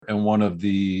and one of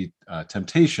the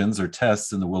temptations or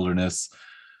tests in the wilderness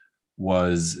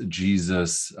was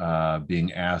Jesus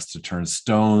being asked to turn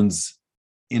stones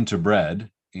into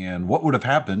bread. And what would have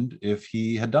happened if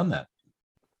he had done that?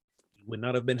 He would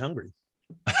not have been hungry.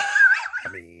 I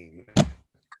mean,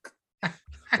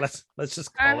 let's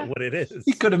just call it what it is.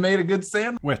 He could have made a good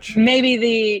sandwich.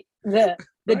 Maybe the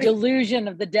delusion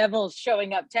of the devil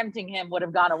showing up tempting him would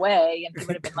have gone away, and he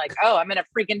would have been like, "Oh, I'm in a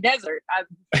freaking desert. I'm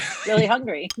really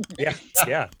hungry." Yeah.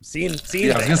 Seeing.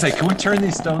 Yeah, I was gonna say, can we turn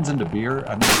these stones into beer?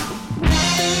 I mean,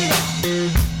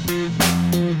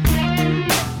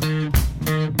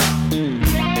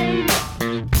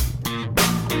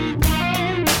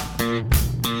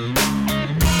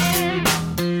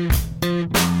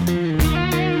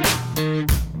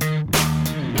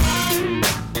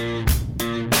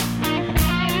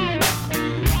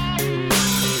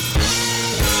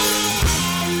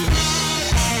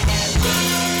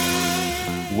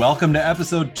 welcome to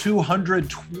episode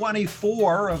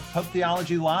 224 of Pub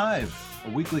Theology Live, a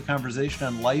weekly conversation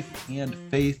on life and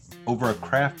faith over a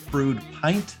craft brewed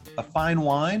pint, a fine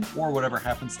wine, or whatever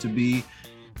happens to be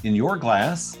in your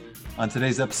glass. On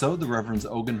today's episode, the Reverends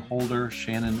Ogun Holder,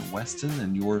 Shannon Weston,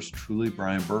 and yours truly,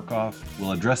 Brian Burkhoff,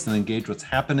 will address and engage what's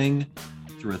happening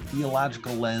through a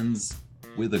theological lens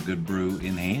with a good brew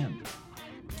in hand.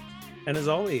 And as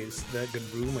always, that good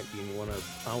brew might be one of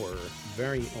our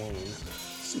very own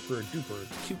super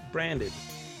duper cute branded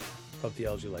Pub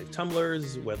Theology Live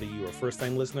tumblers. Whether you are a first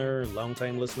time listener, long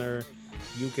time listener,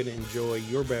 you can enjoy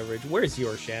your beverage. Where's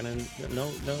yours, Shannon? No.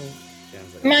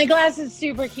 Like, my glass is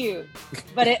super cute,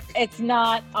 but it's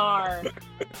not our.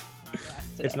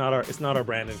 It's not our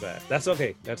branded glass. That's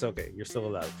okay. You're still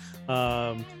allowed.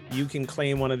 You can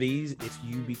claim one of these if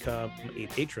you become a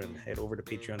patron. Head over to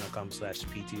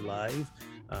patreon.com/ptlive.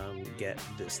 Get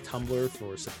this tumbler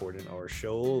for supporting our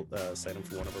show. Sign up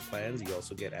for one of our plans. You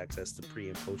also get access to pre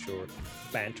and post show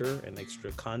banter and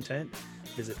extra content.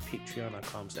 Visit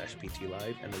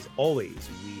patreon.com/ptlive. And as always,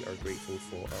 we are grateful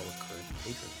for our current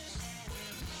patrons.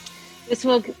 This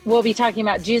we'll be talking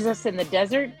about Jesus in the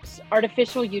desert,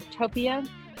 artificial utopia,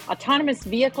 autonomous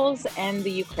vehicles, and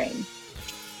the Ukraine.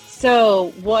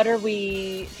 So, what are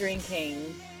we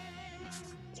drinking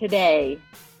today?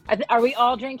 Are we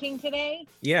all drinking today?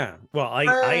 Yeah. Well,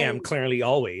 I am clearly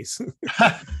always.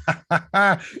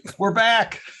 We're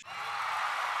back.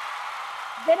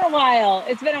 It's been a while.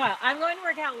 I'm going to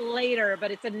work out later,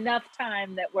 but it's enough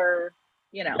time that we're,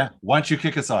 Yeah. Why don't you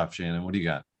kick us off, Shannon? What do you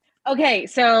got? Okay,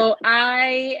 so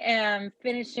I am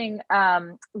finishing.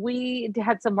 We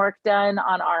had some work done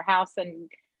on our house and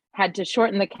had to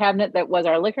shorten the cabinet that was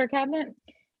our liquor cabinet.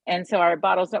 And so our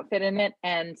bottles don't fit in it.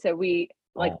 And so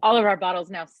all of our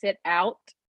bottles now sit out.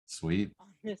 Sweet. On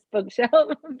this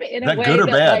bookshelf in that a way good or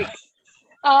that bad?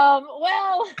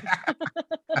 Well.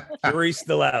 Jury's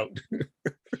still out.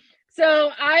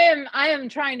 So I am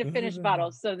trying to finish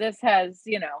bottles. So this has,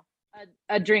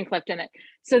 a drink left in it.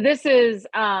 So this is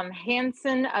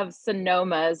Hanson of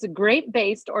Sonoma's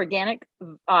grape-based organic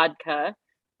vodka,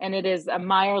 and it is a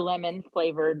Meyer lemon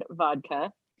flavored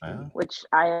vodka, which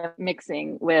I am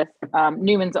mixing with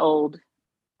Newman's own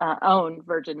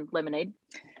virgin lemonade.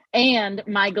 And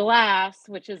my glass,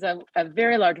 which is a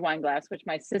very large wine glass, which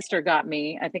my sister got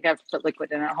me. I think I've put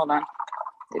liquid in it. Hold on,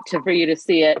 for you to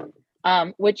see it.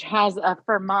 Which has a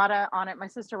fermata on it. My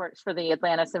sister works for the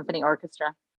Atlanta Symphony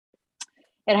Orchestra.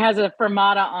 It has a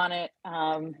fermata on it,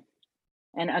 and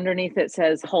underneath it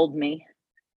says, "Hold me."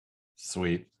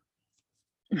 Sweet.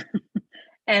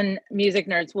 And music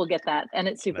nerds will get that, and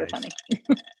it's super funny.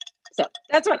 So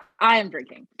that's what I am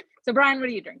drinking. So Brian, what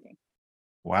are you drinking?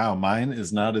 Wow, mine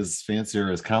is not as fancy or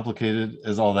as complicated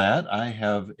as all that. I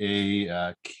have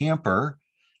a Camper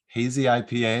Hazy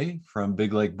IPA from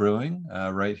Big Lake Brewing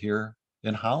right here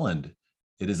in Holland.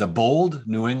 It is a bold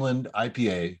New England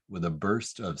IPA with a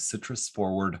burst of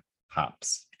citrus-forward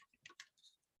hops.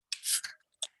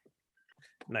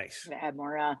 Nice. Add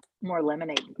more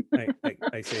lemonade.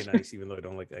 I say nice, even though I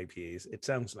don't like IPAs. It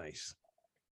sounds nice.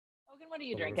 Ogun, what are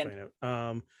you drinking?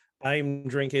 I'm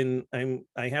drinking.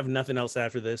 I have nothing else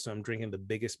after this, so I'm drinking the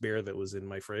biggest beer that was in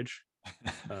my fridge.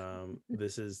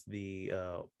 This is the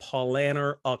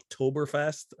Paulaner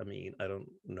Oktoberfest. I mean, I don't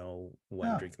know when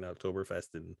I'm drinking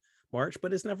Oktoberfest in March,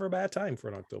 but it's never a bad time for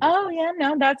an Oktoberfest. Oh yeah,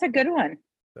 no, that's a good one.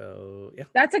 So yeah,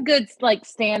 that's a good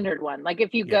standard one. Like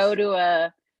if you go to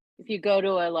a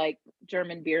like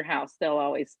German beer house, they'll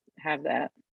always have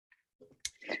that.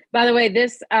 By the way,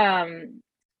 this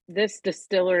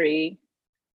distillery,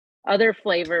 other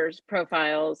flavors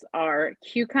profiles are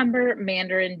cucumber,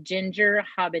 mandarin, ginger,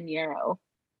 habanero.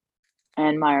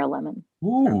 and Meyer lemon.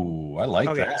 Ooh, I like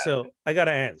Okay, that. so I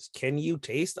gotta ask, can you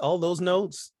taste all those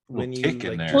notes when Little you kick in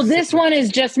like there. Well, just this sip it? one is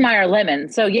just Meyer lemon.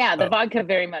 So yeah, the Oh. vodka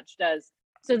very much does.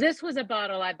 So this was a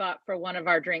bottle I bought for one of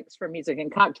our drinks for music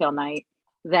and cocktail night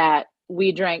that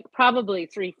we drank probably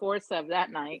 3/4 of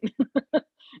that night.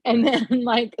 And then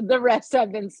like the rest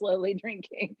I've been slowly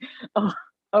drinking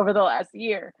over the last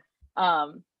year.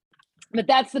 But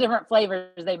that's the different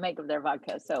flavors they make of their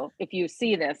vodka. So if you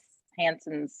see this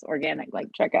Hanson's organic, like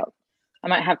check out. I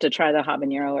might have to try the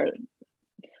habanero, or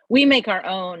we make our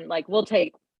own. Like we'll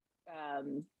take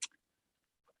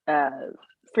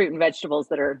fruit and vegetables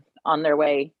that are on their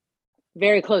way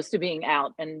very close to being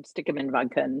out and stick them in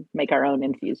vodka and make our own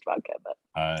infused vodka. But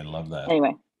I love that.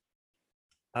 anyway,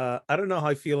 I don't know how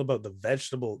I feel about the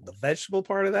vegetable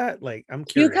part of that. Like I'm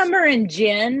curious. cucumber and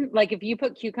gin, like if you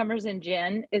put cucumbers in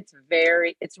gin, it's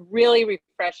really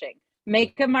refreshing.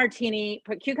 Make a martini,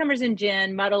 put cucumbers in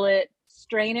gin, muddle it,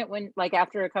 strain it when like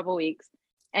after a couple weeks,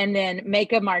 and then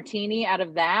make a martini out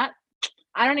of that.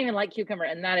 I don't even like cucumber,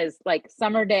 and that is like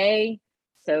summer day,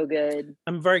 so good.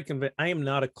 I'm very convinced. I am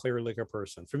not a clear liquor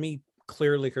person. For me,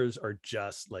 clear liquors are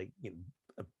just like, you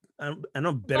know, I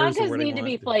know bitter is the Vodkas word I need to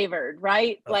be want. flavored,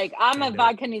 right? Oh, Like I'm a can't do it.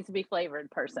 vodka needs to be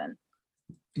flavored person.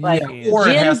 Like, yeah, or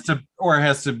it gin-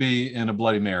 has to be in a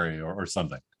Bloody Mary or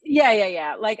something.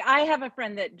 Yeah. Like I have a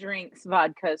friend that drinks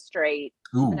vodka straight,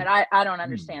 Ooh, and I don't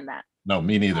understand that. no,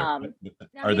 me neither. Now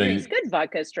Are he they drinks good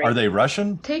vodka straight. are they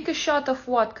Russian? Take a shot of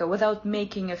vodka without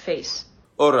making a face.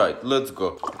 All right, let's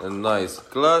go. A nice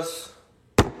glass.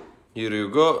 Here you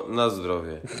go. Na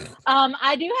zdrowie.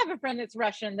 I do have a friend that's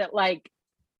Russian that like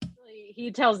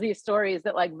he tells these stories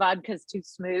that like vodka's too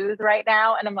smooth right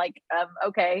now, and I'm like,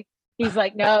 okay. He's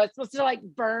like, no, it's supposed to like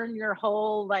burn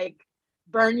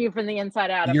you from the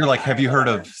inside out. You're like, have you heard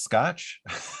whatever. of Scotch?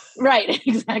 Right,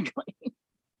 exactly.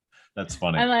 That's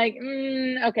funny. I'm like,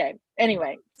 okay.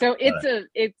 Anyway, so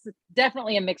it's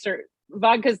definitely a mixer.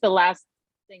 Vodka's the last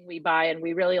thing we buy, and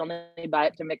we really only buy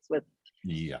it to mix with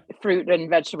Yeah, fruit and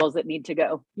vegetables that need to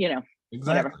go, exactly.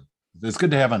 whatever. It's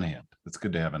good to have on hand. It's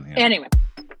good to have on hand. Anyway.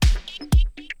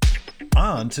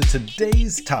 On to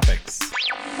today's topics.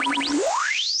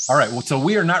 All right. Well, so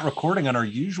we are not recording on our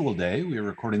usual day. We are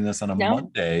recording this on a No.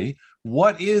 Monday.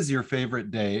 What is your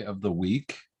favorite day of the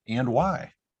week and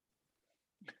why?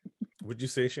 Would you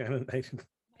say, Shannon? My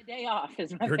day off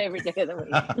is my You're- favorite day of the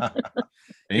week.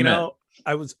 You know,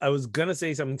 I was gonna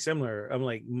say something similar. I'm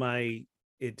like,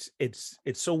 it's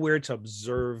so weird to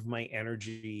observe my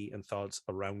energy and thoughts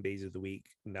around days of the week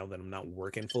now that I'm not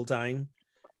working full time,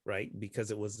 right?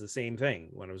 Because it was the same thing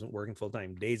when I wasn't working full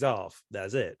time. Days off,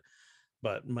 that's it.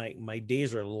 But my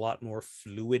days are a lot more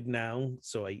fluid now.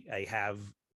 So I have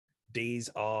days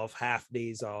off, half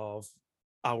days off,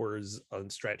 hours on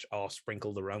stretch off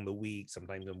sprinkled around the week.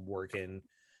 Sometimes I'm working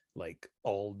like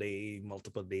all day,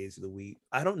 multiple days of the week.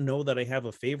 I don't know that I have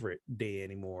a favorite day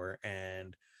anymore.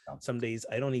 And some days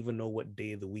I don't even know what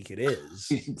day of the week it is.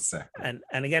 Exactly.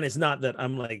 And again, it's not that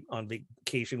I'm like on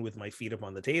vacation with my feet up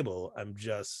on the table. I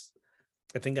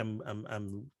think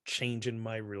I'm changing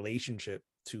my relationship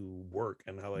to work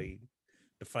and how I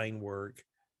define work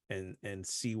and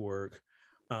see work.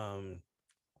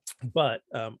 But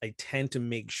I tend to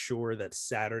make sure that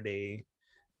Saturday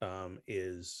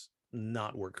is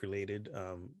not work related.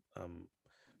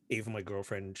 Ava, my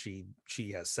girlfriend,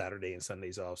 she has Saturday and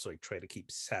Sundays off, so I try to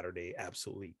keep Saturday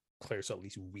absolutely clear, so at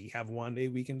least we have one day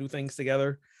we can do things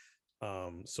together.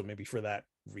 So maybe for that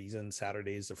reason,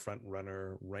 Saturday is the front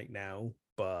runner right now.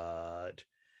 But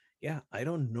yeah, I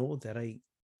don't know that I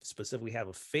specifically have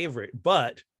a favorite,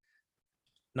 but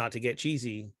not to get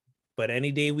cheesy, but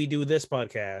any day we do this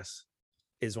podcast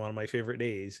is one of my favorite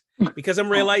days because I'm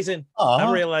realizing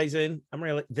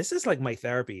this is like my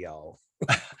therapy, y'all.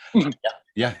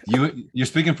 Yeah, you're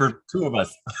speaking for two of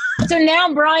us. So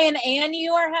now Brian and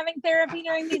you are having therapy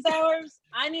during these hours?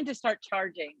 I need to start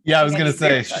charging. Yeah, I was think gonna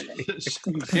need to say start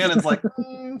charging. Shannon's like,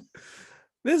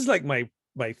 This is like my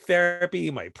therapy,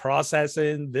 my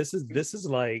processing. This is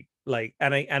like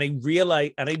and I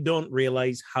realize, and I don't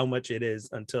realize how much it is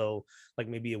until like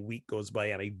maybe a week goes by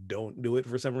and I don't do it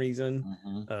for some reason.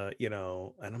 And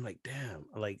I'm like, damn,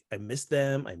 like I miss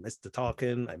them, I miss the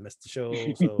talking, I miss the show.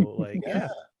 So like yeah.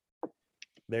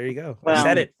 There you go. Wow.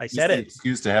 I said it.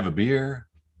 Excuse to have a beer.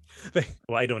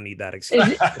 Well, I don't need that excuse.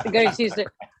 It's a good excuse to-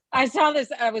 I saw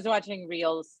this. I was watching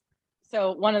Reels.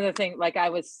 So one of the things, like, I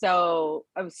was so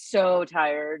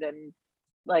tired, and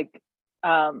like,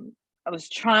 I was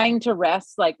trying to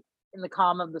rest, like, in the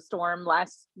calm of the storm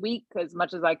last week as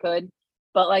much as I could,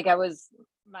 but like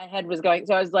my head was going.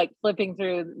 So I was like flipping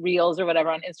through Reels or whatever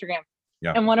on Instagram,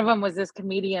 Yeah. and one of them was this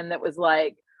comedian that was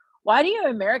like, why do you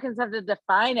Americans have to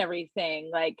define everything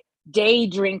like day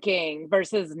drinking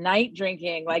versus night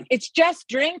drinking? Like it's just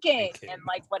drinking and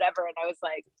like whatever. And I was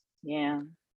like, yeah,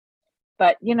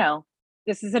 but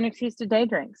this is an excuse to day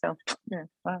drink. So yeah,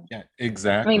 wow. Yeah,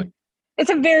 exactly. I mean, it's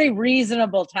a very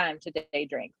reasonable time to day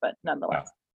drink, but nonetheless.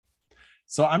 Yeah.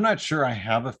 So I'm not sure I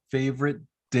have a favorite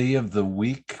day of the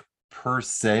week per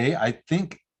se. I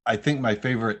think my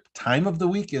favorite time of the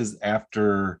week is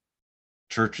after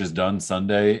church is done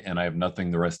Sunday and I have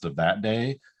nothing the rest of that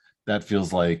day. That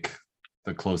feels like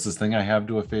the closest thing I have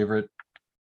to a favorite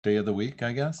day of the week,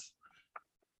 I guess.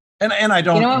 And I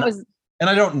don't and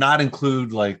I don't not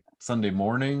include like Sunday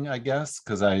morning, I guess,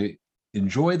 because I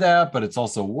enjoy that, but it's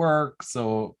also work.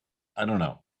 So I don't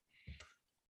know.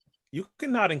 You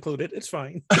can not include it. It's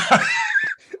fine.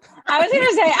 I was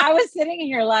gonna say, I was sitting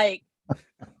here like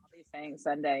saying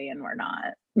Sunday and we're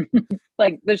not.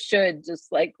 Like the should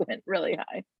just like went really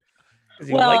high.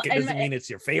 You like it doesn't mean it's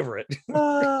your favorite.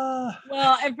 Well,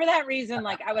 and for that reason,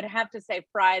 like I would have to say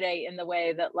Friday in the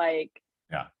way that like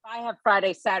I have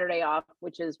Friday, Saturday off,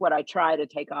 which is what I try to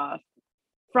take off.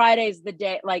 Friday's the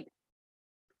day, like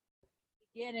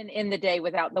begin and end the day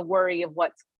without the worry of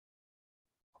what's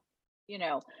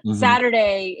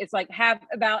Saturday, it's like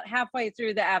about halfway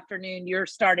through the afternoon, you're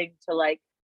starting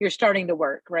to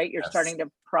work, right? You're starting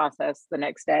to process the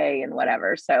next day and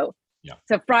whatever. So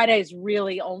Friday's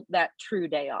really that true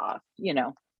day off,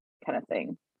 kind of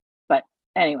thing. But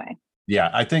anyway. Yeah,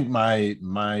 I think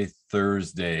my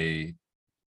Thursday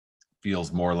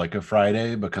feels more like a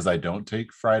Friday because I don't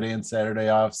take Friday and Saturday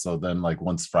off. So then like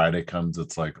once Friday comes,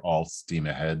 it's like all steam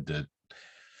ahead to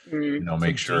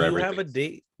make sure everything. Do you have a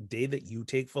day that you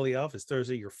take fully off? Is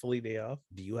Thursday your fully day off?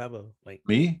 Do you have a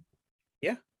me?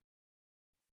 Yeah.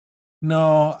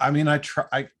 No, I mean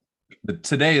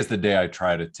today is the day I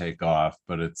try to take off,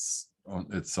 but it's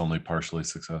only partially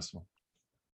successful.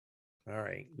 All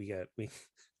right, we got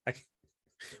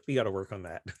to work on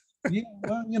that. Yeah,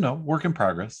 well, work in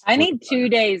progress. I need 2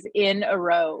 days in a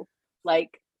row. Like,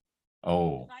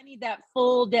 I need that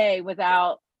full day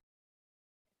without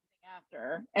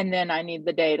after, and then I need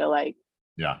the day to like.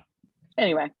 Yeah.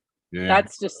 Anyway,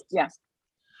 that's just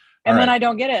And then I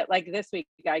don't get it. Like this week,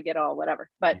 I get all whatever.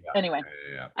 But anyway,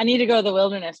 I need to go to the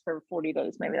wilderness for 40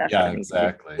 days. Maybe that's what I need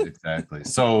to do. Exactly.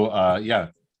 So,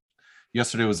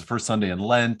 yesterday was the first Sunday in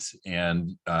Lent,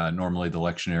 and normally the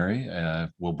lectionary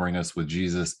will bring us with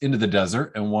Jesus into the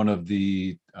desert. And one of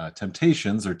the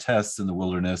temptations or tests in the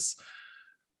wilderness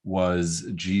was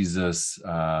Jesus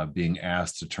being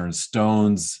asked to turn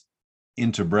stones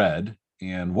into bread.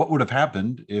 And what would have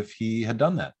happened if he had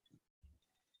done that?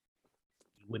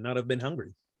 Would not have been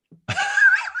hungry. I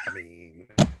mean,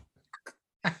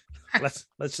 let's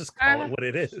just call it what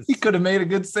it is. He could have made a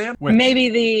good sandwich.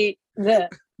 Maybe the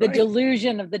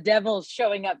delusion of the devil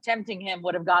showing up tempting him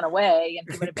would have gone away, and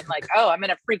he would have been like, "Oh, I'm in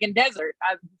a freaking desert.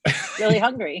 I'm really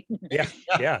hungry."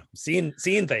 Yeah. Seeing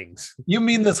things. You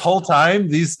mean this whole time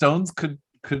these stones could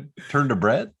turn to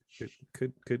bread?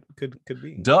 Could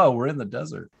be. Duh, we're in the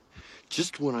desert.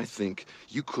 Just when I think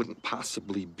you couldn't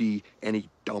possibly be any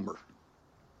dumber,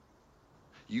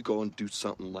 you go and do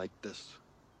something like this.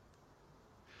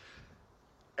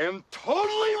 And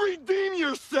totally redeem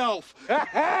yourself.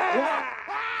 I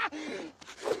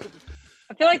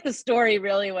feel like the story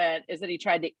really is that he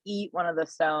tried to eat one of the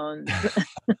stones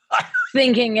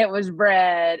thinking it was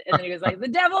bread. And then he was like, the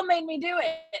devil made me do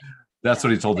it. That's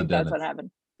what he told the dentist. That's what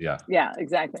happened. Yeah. Yeah,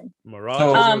 exactly.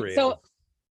 So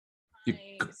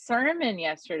my sermon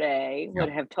yesterday would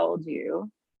have told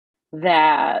you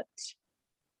that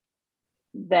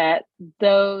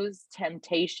those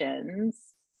temptations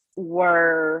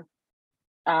were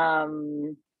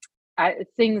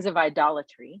things of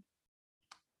idolatry,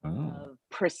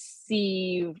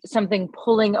 perceived something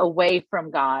pulling away from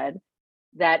God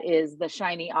that is the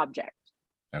shiny object.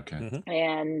 Okay. Mm-hmm.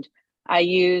 And I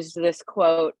used this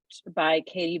quote by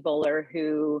Katie Bowler,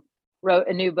 who wrote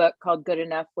a new book called Good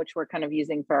Enough, which we're kind of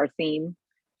using for our theme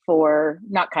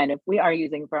we are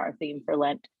using for our theme for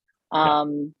Lent.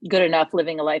 Good Enough,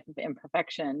 Living a Life of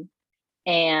Imperfection.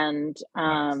 And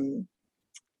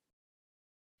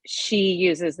she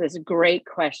uses this great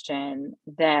question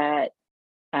that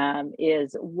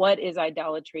is, what is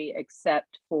idolatry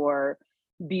except for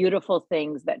beautiful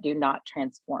things that do not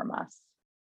transform us?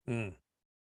 Mm.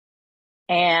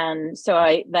 And so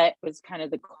that was kind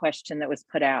of the question that was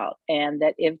put out. And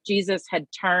that if Jesus had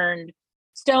turned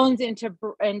stones into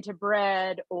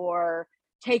bread, or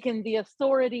taken the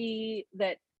authority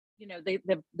that,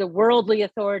 the worldly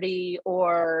authority,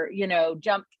 or,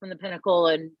 jumped from the pinnacle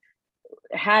and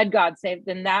had God saved,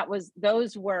 then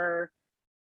those were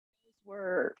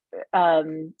were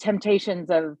temptations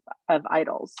of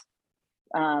idols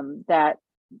that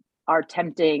are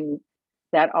tempting,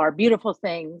 that are beautiful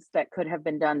things that could have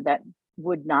been done that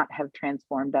would not have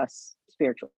transformed us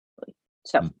spiritually.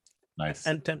 So nice.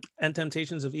 And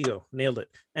temptations of ego, nailed it.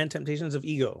 And temptations of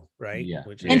ego, right? Yeah.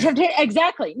 Which and is,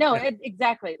 exactly, no, Yeah.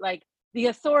 exactly, like the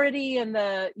authority and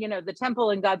the, you know, the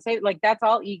temple and God save, like that's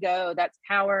all ego, that's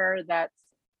power, that's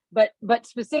but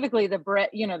specifically the bread,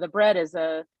 you know, the bread is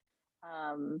a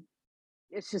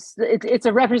it's just it's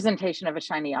a representation of a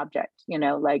shiny object, you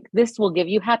know, like this will give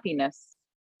you happiness,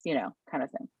 you know, kind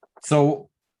of thing. So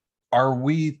are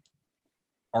we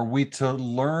to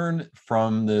learn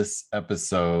from this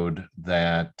episode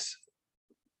that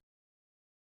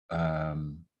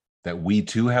that we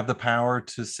too have the power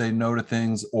to say no to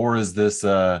things, or is this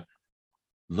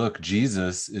look,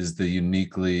 Jesus is the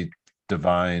uniquely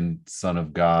divine Son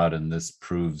of God, and this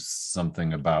proves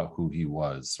something about who he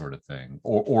was, sort of thing,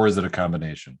 or is it a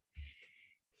combination?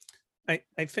 I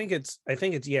think it's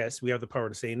yes, we have the power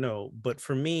to say no, but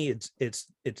for me it's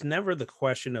never the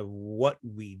question of what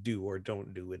we do or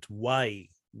don't do, it's why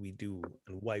we do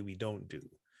and why we don't do,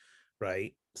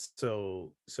 right?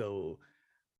 So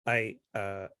I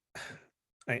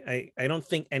I don't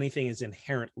think anything is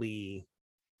inherently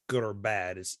good or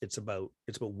bad. It's about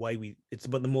why it's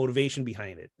about the motivation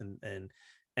behind it,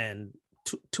 and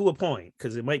to a point,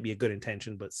 because it might be a good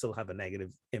intention but still have a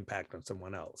negative impact on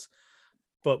someone else.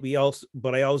 But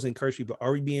I always encourage people,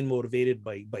 are we being motivated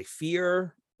by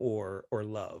fear or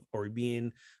love? Or are we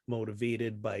being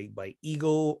motivated by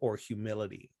ego or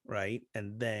humility, right?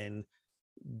 And then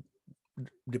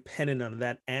depending on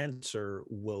that answer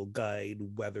will guide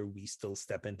whether we still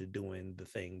step into doing the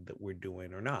thing that we're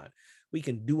doing or not. We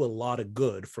can do a lot of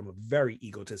good from a very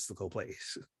egotistical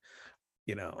place,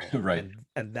 you know, Right.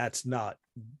 And that's not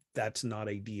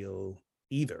ideal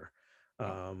either.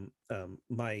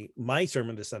 My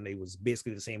sermon this Sunday was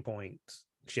basically the same point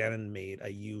Shannon made. I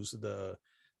used the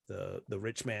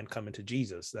rich man coming to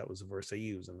Jesus. That was the verse I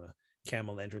used, and the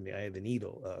camel entering the eye of the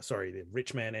needle. The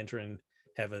rich man entering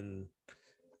heaven,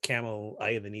 camel,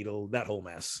 eye of the needle, that whole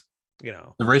mess, you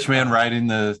know. The rich man riding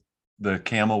the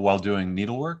camel while doing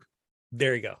needlework.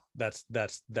 There you go. That's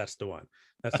the one.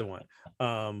 That's the one.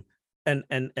 And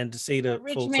to say to A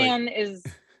rich folks, man like, is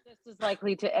just as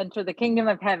likely to enter the kingdom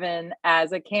of heaven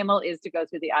as a camel is to go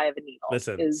through the eye of a needle.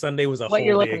 listen, Sunday was a what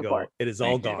you're whole day looking ago. for. It is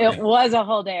all gone. It was a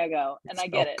whole day ago, and I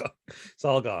get it. Gone. It's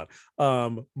all gone.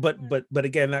 But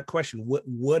again, that question: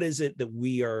 what is it that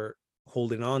we are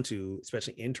holding on to,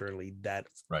 especially internally, that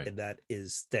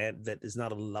is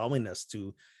not allowing us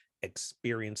to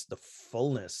experience the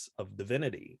fullness of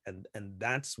divinity? And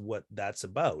that's what that's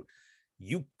about.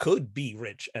 You could be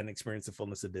rich and experience the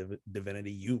fullness of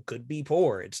divinity. You could be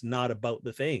poor. It's not about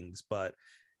the things. But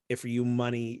if for you,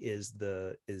 money is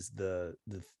the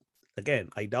again,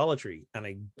 idolatry. And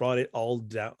I brought it all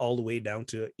the way down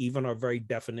to even our very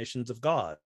definitions of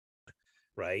God,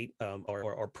 right?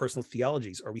 Or personal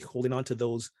theologies. Are we holding on to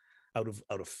those out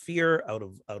of fear, out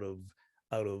of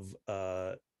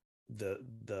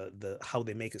the how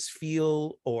they make us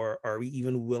feel, or are we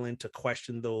even willing to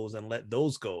question those and let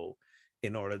those go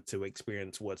in order to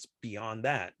experience what's beyond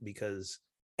that? Because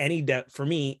for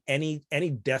me, any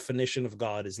definition of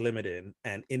God is limited,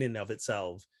 and in and of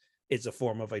itself, it's a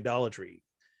form of idolatry.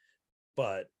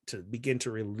 But to begin to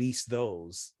release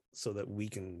those so that we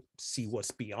can see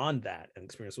what's beyond that and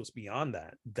experience what's beyond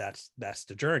that, that's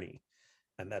the journey.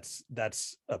 And that's that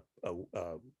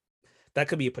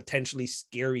could be a potentially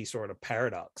scary sort of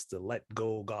paradox, to let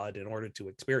go of God in order to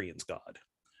experience God.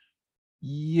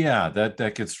 Yeah,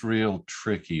 that gets real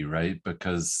tricky, right?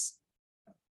 Because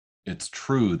it's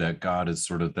true that God is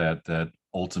sort of that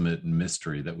ultimate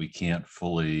mystery that we can't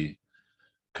fully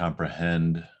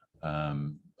comprehend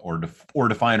or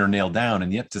define or nail down,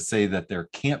 and yet to say that there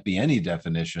can't be any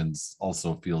definitions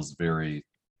also feels very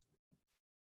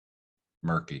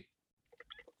murky.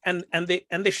 And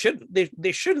they shouldn't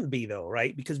be, though,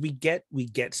 right? Because we get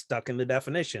stuck in the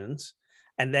definitions.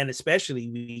 And then especially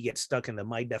we get stuck in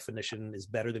my definition is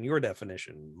better than your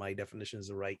definition. My definition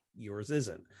is right, yours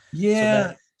isn't.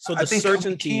 Yeah. So the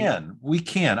certainty we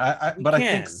can. I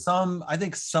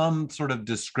think some sort of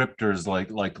descriptors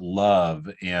like love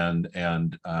and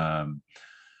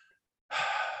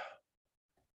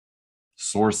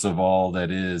source of all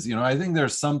that is, I think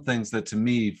there's some things that to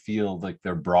me feel like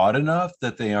they're broad enough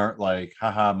that they aren't like,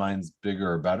 haha, mine's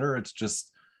bigger or better. It's just,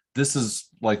 this is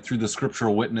like through the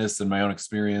scriptural witness and my own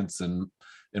experience and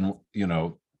a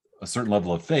certain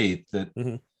level of faith that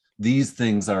these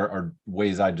things are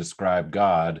ways I describe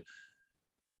God.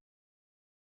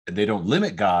 they don't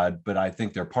limit God, but I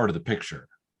think they're part of the picture.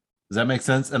 Does that make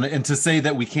sense? And to say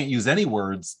that we can't use any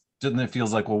words, doesn't it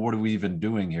feels like, well, what are we even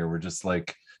doing here? We're just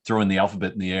like throwing the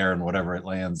alphabet in the air, and whatever it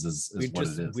lands is what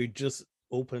it is. We're just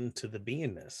open to the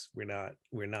beingness. We're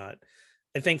not.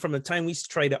 I think from the time we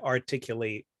try to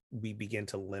articulate, we begin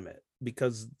to limit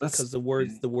because the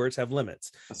words have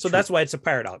limits. So that's why it's a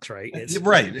paradox, right? It's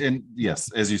right. And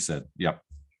yes, as you said, yep.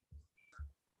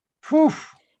 Whew.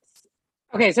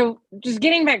 Okay, so just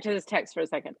getting back to this text for a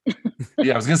second.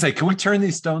 Yeah, I was gonna say, can we turn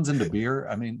these stones into beer?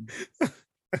 I mean,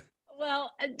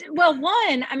 well,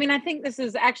 one, I mean, I think this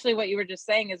is actually what you were just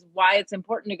saying is why it's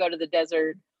important to go to the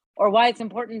desert, or why it's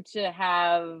important to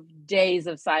have days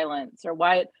of silence, or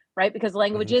why, right? Because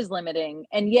language is limiting,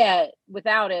 and yet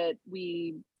without it,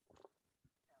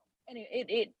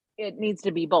 it needs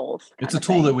to be both. It's a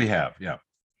tool that we have. Yeah.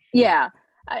 Yeah.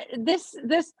 This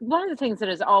one of the things that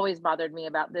has always bothered me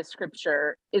about this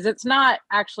scripture is it's not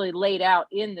actually laid out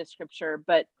in the scripture,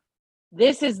 but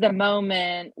this is the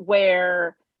moment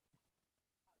where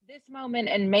this moment,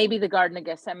 and maybe the Garden of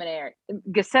Gethsemane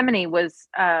was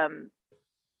where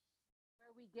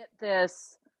we get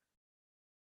this: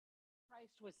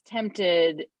 Christ was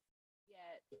tempted,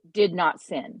 yet did not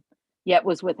sin, yet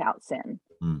was without sin.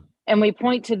 And we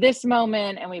point to this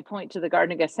moment, and we point to the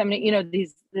Garden of Gethsemane. You know,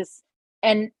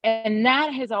 and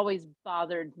that has always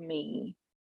bothered me,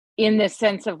 in the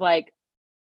sense of like,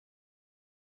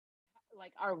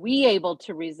 are we able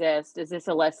to resist? Is this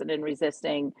a lesson in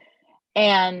resisting?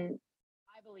 And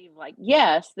I believe, like,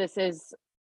 yes, this is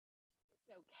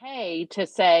okay to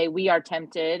say we are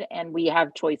tempted and we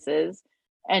have choices,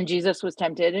 and Jesus was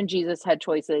tempted and Jesus had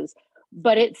choices,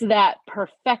 but it's that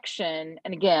perfection.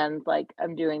 And again, like,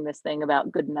 I'm doing this thing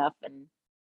about good enough, and,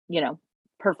 you know,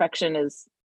 perfection is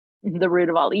the root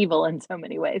of all evil in so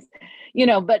many ways, you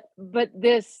know, but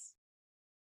this,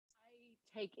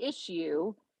 I take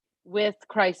issue with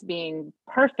Christ being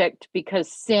perfect because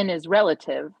sin is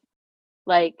relative.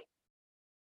 Like,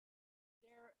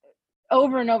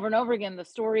 over and over and over again, the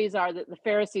stories are that the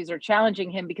Pharisees are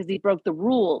challenging him because he broke the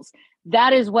rules.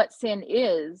 That is what sin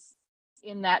is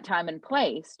in that time and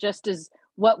place, just as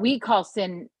what we call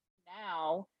sin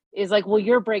now is like, well,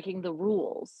 you're breaking the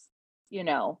rules, you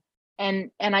know.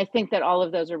 And I think that all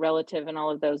of those are relative, and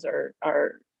all of those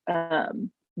are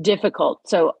difficult.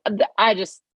 So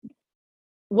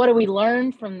what do we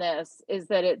learn from this is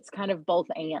that it's kind of both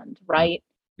and, right?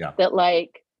 Yeah. That,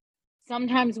 like,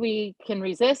 sometimes we can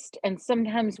resist, and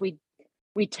sometimes we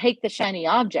take the shiny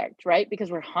object, right?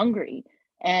 Because we're hungry,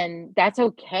 and that's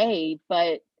okay.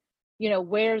 But, you know,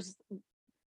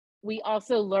 we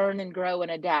also learn and grow and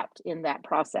adapt in that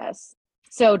process.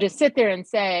 So to sit there and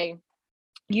say,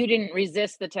 you didn't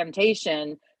resist the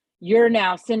temptation, you're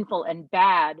now sinful and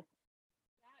bad,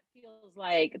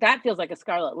 that feels like a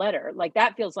scarlet letter. Like,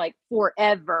 that feels like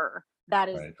forever. That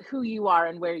is right. Who you are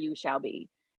and where you shall be.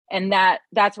 And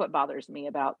that's what bothers me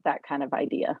about that kind of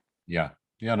idea. Yeah.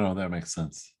 No, that makes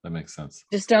sense.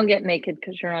 Just don't get naked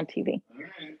because you're on TV.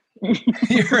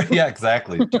 Yeah,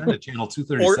 exactly. Turn to channel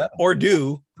 237. Or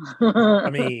do. I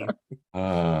mean.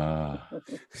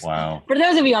 Wow. For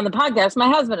those of you on the podcast, my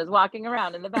husband is walking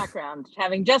around in the background,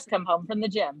 having just come home from the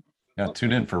gym. Yeah,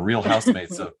 tune in for Real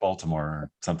Housemates of Baltimore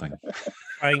or something.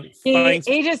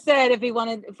 He just said if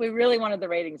we really wanted the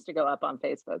ratings to go up on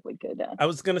Facebook, we could. I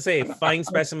was gonna say, fine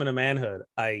specimen of manhood.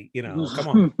 Come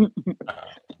on.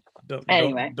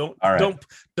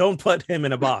 Don't put him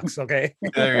in a box, okay?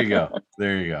 There you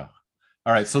go.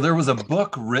 All right, so there was a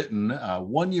book written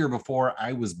 1 year before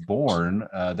I was born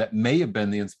that may have been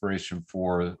the inspiration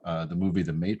for the movie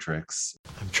The Matrix.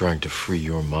 I'm trying to free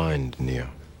your mind, Neo,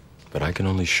 but I can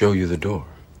only show you the door.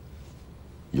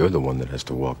 You're the one that has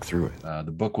to walk through it.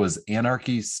 The book was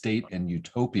Anarchy, State, and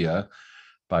Utopia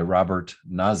by Robert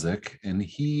Nozick, and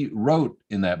he wrote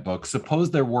in that book, suppose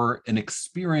there were an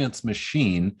experience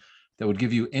machine that would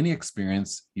give you any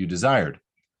experience you desired.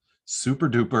 Super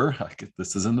duper,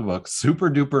 this is in the book, super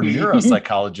duper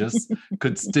neuropsychologists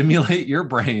could stimulate your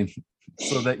brain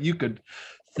so that you could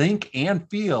think and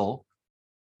feel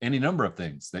any number of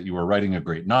things, that you were writing a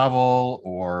great novel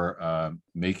or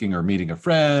making or meeting a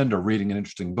friend or reading an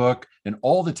interesting book. And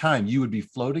all the time you would be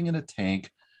floating in a tank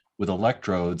with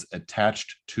electrodes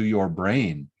attached to your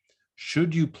brain.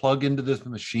 Should you plug into this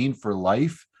machine for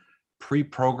life,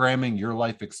 pre-programming your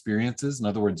life experiences? In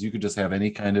other words, you could just have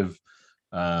any kind of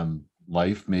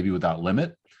life, maybe without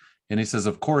limit. And he says,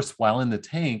 of course, while in the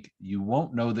tank, you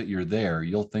won't know that you're there.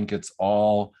 You'll think it's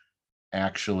all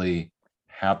actually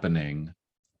happening.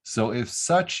 So if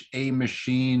such a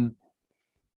machine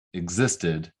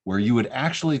existed where you would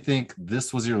actually think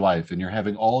this was your life and you're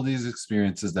having all these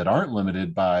experiences that aren't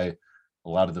limited by a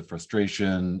lot of the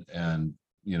frustration and,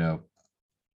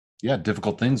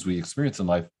 difficult things we experience in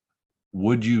life,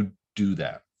 would you do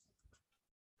that?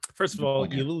 First of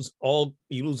all, you lose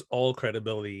all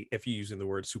credibility if you're using the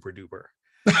word super duper.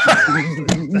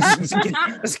 Let's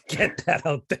get that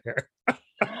out there.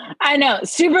 I know,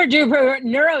 super duper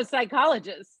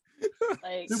neuropsychologist.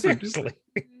 Like, seriously.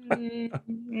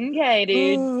 Okay,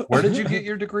 dude. Where did you get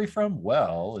your degree from?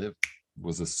 Well, it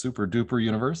was a super duper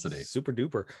university. Super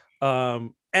duper.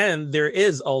 And there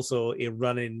is also a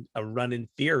running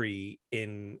theory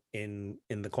in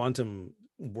the quantum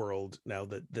world now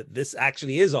that this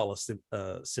actually is all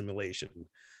a simulation.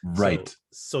 Right.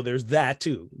 So there's that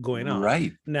too going on.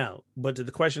 Right. Now, but to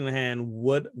the question at hand,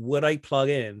 would I plug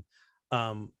in?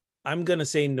 I'm gonna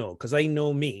say no, because I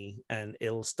know me, and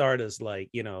it'll start as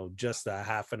like, just a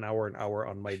half an hour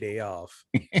on my day off.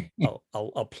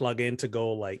 I'll plug in to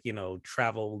go like,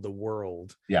 travel the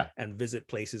world, and visit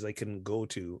places I can go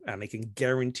to, and I can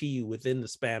guarantee you within the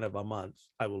span of a month,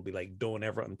 I will be like, don't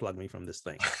ever unplug me from this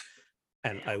thing.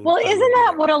 And isn't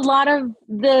that what a lot of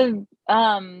the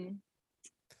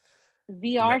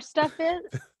VR stuff is?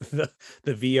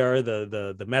 the VR,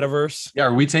 the metaverse. Yeah,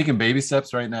 are we taking baby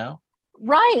steps right now?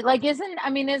 Right. Like, isn't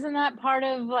that part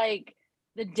of like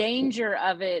the danger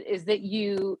of it is that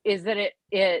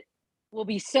it will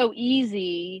be so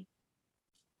easy.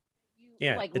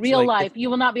 Like real life,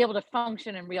 you will not be able to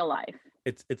function in real life.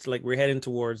 It's like we're heading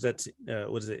towards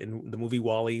what is it in the movie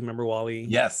WALL-E? Remember WALL-E?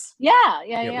 Yes. Yeah.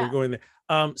 We're going there.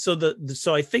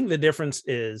 So I think the difference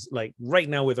is like right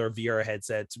now with our VR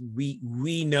headsets,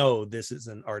 we know this is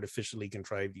an artificially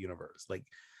contrived universe. Like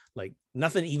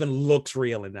nothing even looks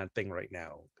real in that thing right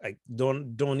now. I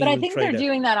don't. But I think they're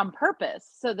doing that on purpose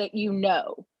so that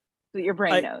so that your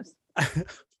brain knows.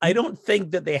 I don't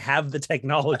think that they have the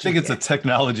technology. I think it's a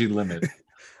technology limit.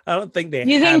 I don't think they.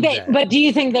 But do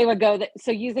you think they would go there?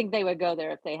 So you think they would go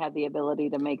there if they had the ability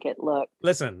to make it look?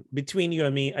 Listen, between you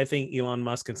and me, I think Elon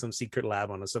Musk in some secret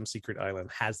lab on some secret island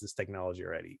has this technology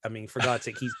already. I mean, for God's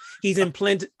sake, he's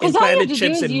implanted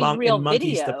chips in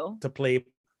monkeys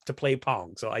to play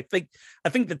Pong. So I think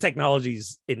the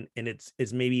technology's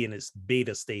is maybe in its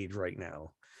beta stage right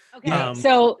now. Okay.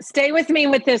 So stay with me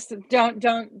with this. Don't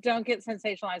get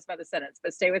sensationalized by the sentence,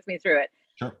 but stay with me through it.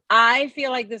 Sure. I feel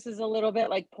like this is a little bit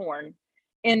like porn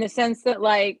in the sense that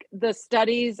like the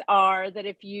studies are that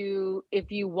if you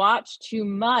watch too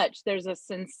much, there's a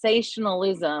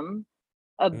sensationalism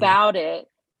about it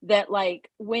that like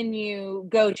when you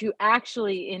go to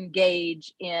actually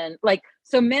engage in like,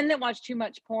 so men that watch too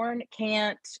much porn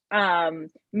can't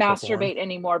masturbate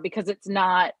anymore because it's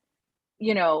not,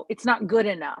 it's not good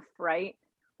enough, right?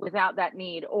 Without that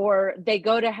need, or they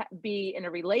go to be in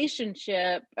a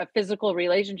relationship, a physical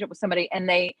relationship with somebody, and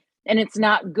it's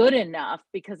not good enough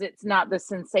because it's not the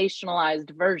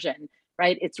sensationalized version,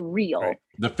 right? It's real. Right.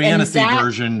 The fantasy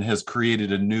version has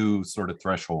created a new sort of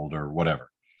threshold or whatever.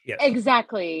 Yes.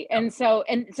 Exactly. And so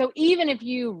even if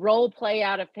you role play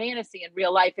out a fantasy in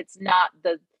real life, it's not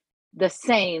the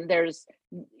same.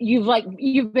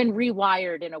 You've been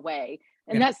rewired in a way.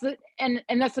 And that's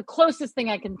the closest thing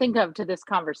I can think of to this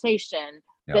conversation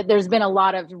that there's been a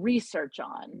lot of research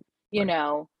on,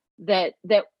 that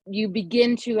you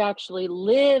begin to actually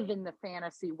live in the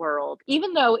fantasy world,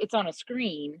 even though it's on a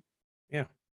screen,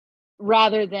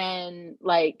 rather than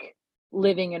like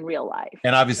living in real life.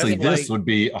 And obviously this would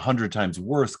be 100 times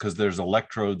worse because there's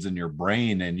electrodes in your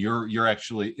brain and you're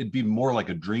actually, it'd be more like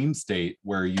a dream state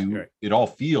where it all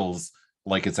feels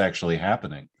like it's actually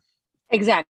happening.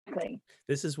 Exactly.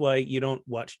 This is why you don't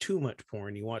watch too much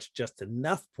porn. You watch just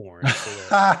enough porn.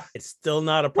 So it's still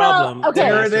not a problem. Well, okay.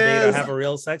 There it is. To have a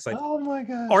real sex life. Oh my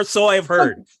God. Or so I've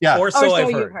heard. Or so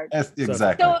I've heard.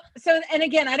 Exactly. So, and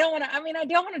again, I don't want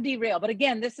to derail, but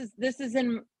again, this is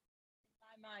in my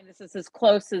mind, this is as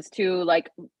close as to like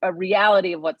a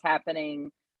reality of what's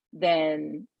happening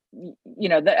than,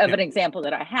 of an example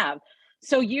that I have.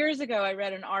 So years ago, I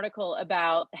read an article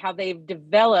about how they've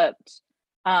developed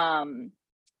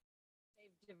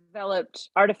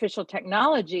artificial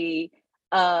technology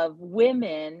of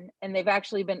women, and they've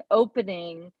actually been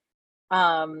opening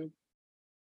I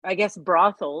guess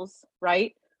brothels,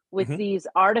 right, with these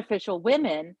artificial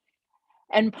women.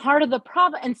 And part of the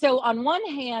problem, and so on one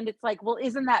hand it's like, well,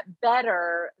 isn't that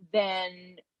better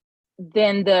than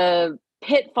the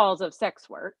pitfalls of sex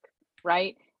work,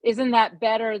 right? Isn't that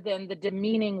better than the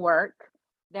demeaning work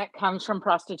that comes from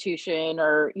prostitution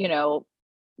or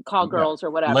call girls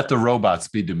or whatever? Let the robots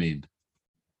be demeaned.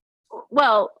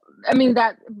 Well, I mean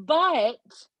but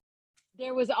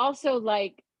there was also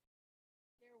like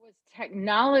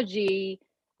technology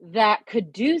that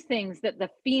could do things that the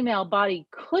female body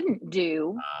couldn't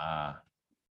do.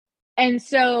 And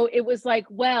so it was like,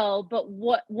 well, but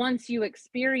what, once you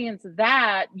experience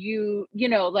that, you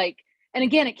know, like, and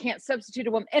again, it can't substitute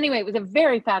a woman. Anyway, it was a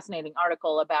very fascinating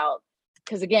article about,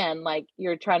 because again, like,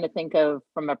 you're trying to think of,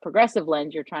 from a progressive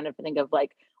lens, you're trying to think of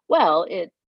like, well,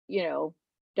 it, you know,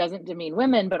 doesn't demean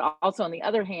women, but also on the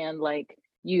other hand, like,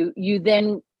 you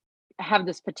then have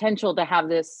this potential to have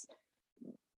this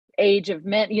age of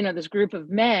men, you know, this group of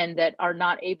men that are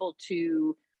not able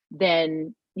to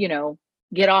then, you know,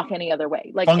 get off any other way,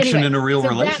 like function anyway, in a real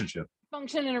relationship.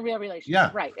 Function in a real relationship.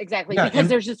 Yeah. Right. Exactly. Yeah, Because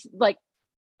there's just like,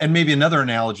 and maybe another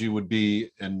analogy would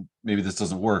be, and maybe this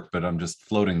doesn't work, but I'm just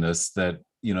floating this, that,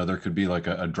 you know, there could be like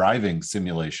a driving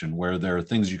simulation where there are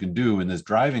things you can do in this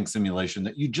driving simulation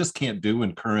that you just can't do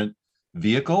in current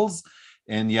vehicles.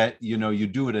 And yet, you know, you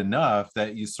do it enough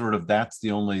that you sort of, that's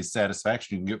the only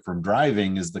satisfaction you can get from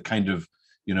driving, is the kind of,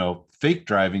 you know, fake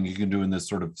driving you can do in this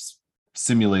sort of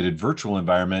simulated virtual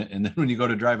environment. And then when you go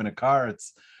to drive in a car,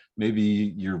 it's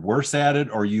maybe you're worse at it,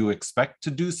 or you expect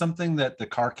to do something that the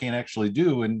car can't actually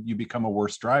do, and you become a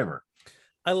worse driver.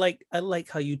 I like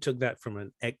how you took that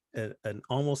from an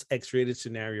almost X-rated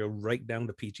scenario right down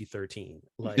to PG-13.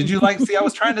 Like, did you like? See, I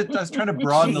was trying to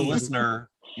broaden the listener.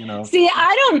 You know. See,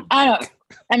 I don't.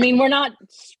 I mean, we're not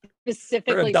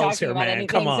specifically adults talking here, about man. anything,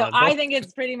 Come so on. I think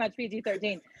it's pretty much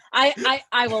PG-13.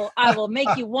 I will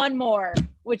make you one more,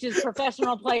 which is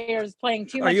professional players playing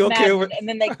too much Madden, and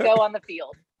then they go on the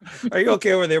field. Are you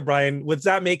okay over there, Brian? Was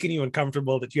that making you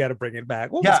uncomfortable that you had to bring it back?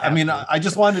 Yeah, I mean, I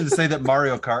just wanted to say that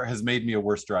Mario Kart has made me a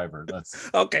worse driver. That's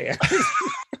okay.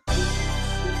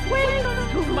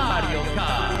 Mario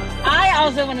Kart. I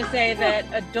also want to say that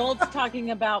adults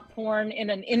talking about porn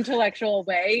in an intellectual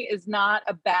way is not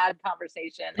a bad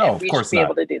conversation. No, and of we course should be not.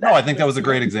 able to do that. No, I think that was a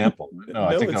great example. No,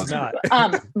 I think that was not.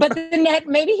 But the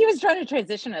maybe he was trying to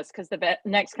transition us, because the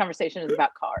next conversation is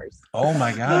about cars. Oh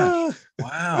my gosh!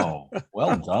 Wow,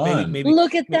 well done. Maybe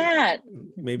look at that.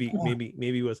 Maybe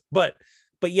it was, but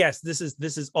yes, this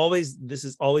is always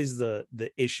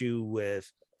the issue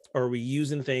with, are we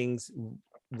using things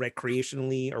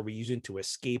recreationally, are we using to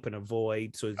escape and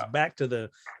avoid? So it's back to the,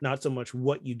 not so much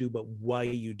what you do, but why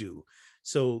you do.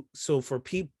 So for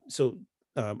people,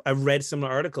 I've read some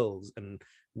articles and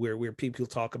where people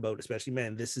talk about, especially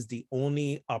men, this is the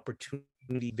only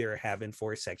opportunity they're having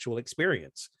for a sexual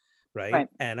experience, right?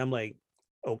 And I'm like,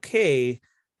 okay,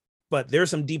 but there's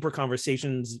some deeper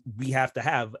conversations we have to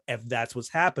have if that's what's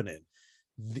happening.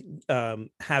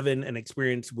 Having an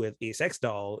experience with a sex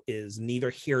doll is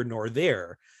neither here nor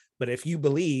there. But if you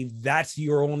believe that's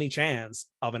your only chance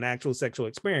of an actual sexual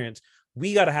experience,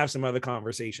 we got to have some other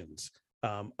conversations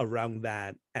around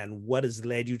that, and what has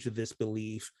led you to this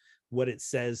belief, what it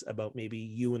says about maybe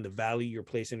you and the value you're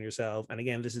placing in yourself. And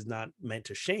again, this is not meant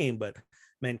to shame, but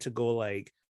meant to go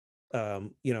like,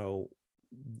 you know,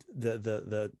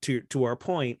 the to our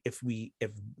point, if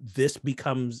this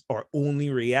becomes our only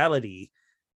reality,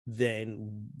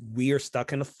 then we are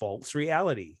stuck in a false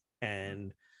reality,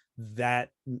 and that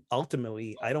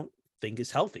ultimately I don't think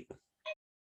is healthy.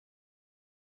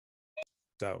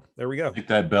 So there we go. I think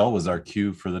that bell was our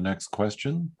cue for the next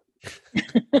question.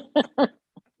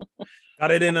 Got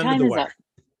it in under the wire.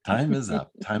 Time is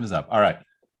up. Time is up. All right.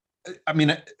 I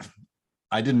mean,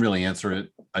 I didn't really answer it.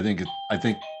 I think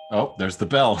oh, there's the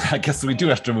bell. I guess we do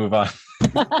have to move on.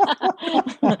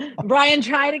 Brian,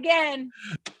 try it again.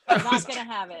 I'm not gonna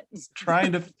have it.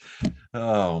 Trying to.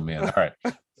 Oh man. All right.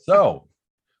 So,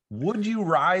 would you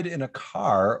ride in a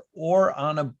car or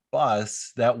on a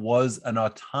bus that was an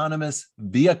autonomous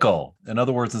vehicle? In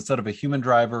other words, instead of a human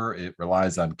driver, it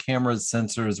relies on cameras,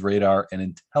 sensors, radar, and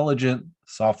intelligent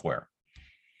software.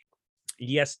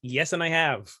 Yes, and I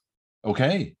have.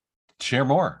 Okay, share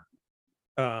more.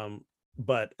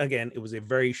 But again, it was a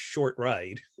very short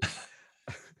ride.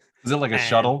 Is it like a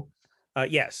shuttle?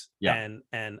 Yes. Yeah.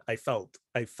 And I felt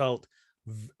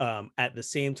at the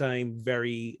same time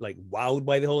very like wowed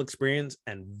by the whole experience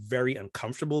and very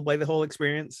uncomfortable by the whole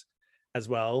experience as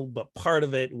well. But part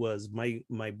of it was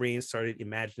my brain started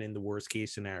imagining the worst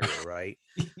case scenario, right?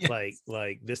 Yes.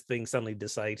 Like this thing suddenly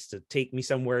decides to take me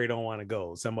somewhere I don't want to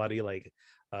go. Somebody like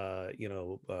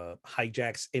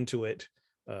hijacks into it,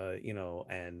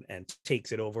 and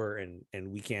takes it over,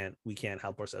 and we can't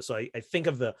help ourselves. So I think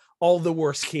of all the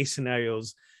worst case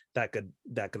scenarios that could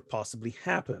possibly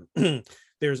happen.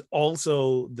 There's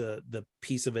also the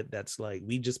piece of it that's like,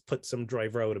 we just put some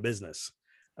driver out of business.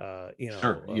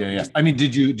 Sure. Yeah. I mean,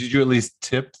 did you at least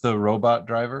tip the robot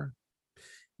driver?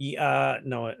 Yeah,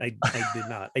 no, I did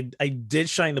not. I did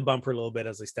shine the bumper a little bit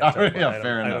as I stepped Oh, up. But yeah, I don't,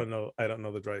 fair I enough. don't know. I don't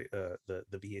know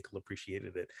the vehicle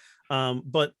appreciated it.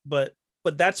 But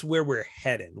that's where we're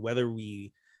heading. Whether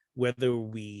we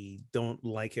don't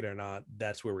like it or not,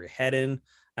 that's where we're heading.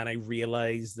 And I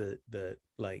realized that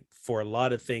like for a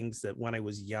lot of things that when I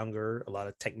was younger, a lot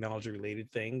of technology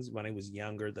related things when I was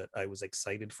younger that I was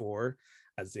excited for,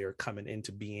 as they're coming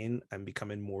into being, I'm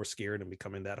becoming more scared and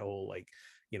becoming that whole like,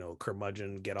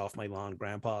 curmudgeon, get off my lawn,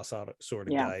 grandpa sort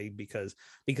of Yeah. guy, because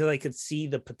I could see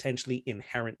the potentially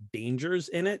inherent dangers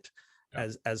in it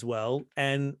as well.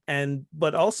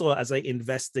 But also as I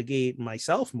investigate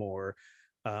myself more,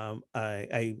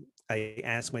 I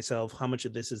ask myself how much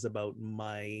of this is about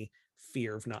my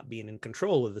fear of not being in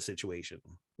control of the situation,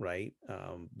 right?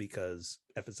 Because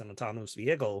if it's an autonomous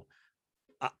vehicle,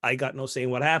 I got no say in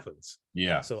what happens.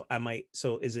 Yeah. So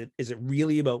is it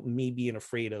really about me being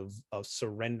afraid of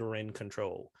surrendering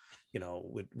control,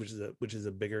 which is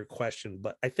a bigger question,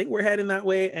 but I think we're heading that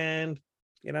way, and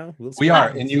we'll see We what are.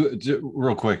 happens. And you,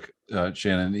 real quick,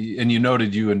 Shannon, and you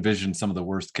noted you envisioned some of the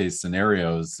worst case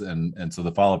scenarios. And so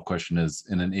the follow-up question is,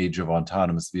 in an age of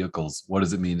autonomous vehicles, what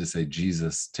does it mean to say,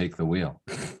 Jesus, take the wheel?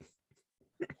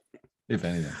 If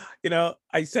anything.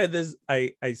 I said this,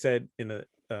 I said in a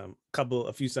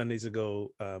few Sundays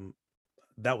ago,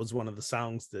 that was one of the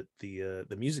songs that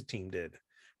the music team did,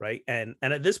 right? And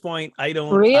at this point, I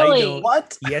don't Really?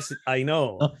 What? Yes, I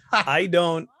know. I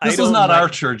don't. This was not our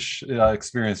church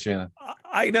experience, Shannon.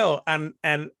 I know, and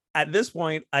at this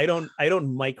point, I don't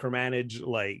micromanage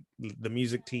like the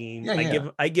music team.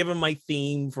 Yeah, I give them my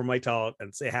theme for my talk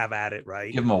and say have at it,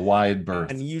 right? Give them a wide berth.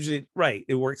 And usually, right,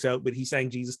 it works out. But he sang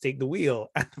 "Jesus Take the Wheel,"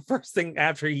 and the first thing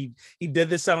after he did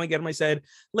this song again, I said,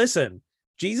 "Listen,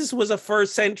 Jesus was a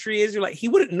first century Israelite. He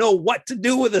wouldn't know what to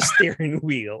do with a steering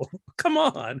wheel. Come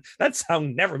on, that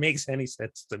sound never makes any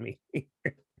sense to me."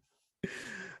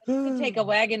 To take a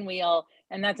wagon wheel,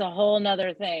 and that's a whole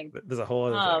nother thing. There's a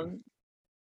whole other thing.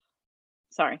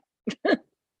 Sorry.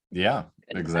 Yeah,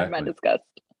 exactly. I'm disgust.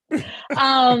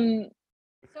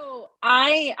 So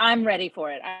I'm ready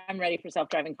for it. I'm ready for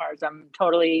self-driving cars. I'm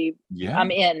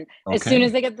in. Okay. As soon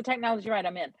as they get the technology right,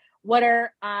 I'm in.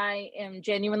 I am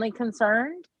genuinely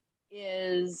concerned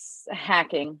is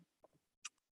hacking.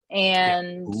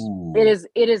 And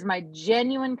it is my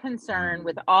genuine concern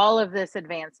with all of this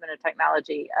advancement of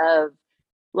technology of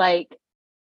like,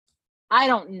 I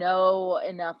don't know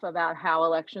enough about how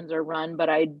elections are run, but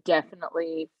I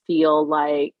definitely feel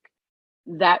like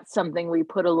that's something we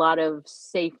put a lot of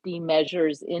safety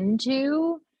measures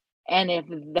into. And if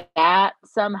that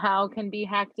somehow can be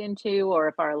hacked into, or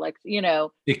if our election,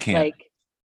 it can. Like,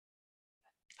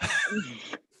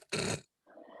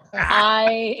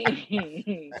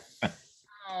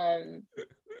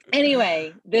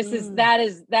 anyway,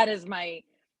 that is my,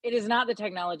 it is not the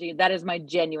technology. That is my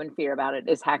genuine fear about it,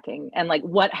 is hacking. And like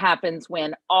what happens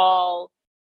when all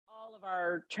of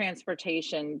our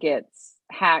transportation gets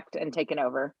hacked and taken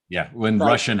over. Yeah. When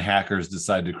Russian hackers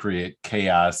decide to create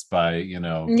chaos by,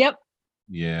 Yep.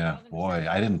 Yeah. Boy,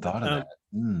 I didn't thought of that.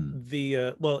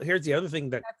 Well, here's the other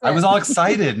thing that I was all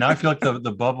excited. Now I feel like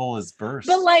the bubble is burst.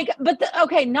 But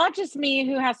okay, not just me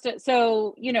who has to.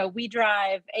 So, we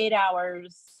drive 8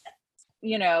 hours,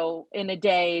 in a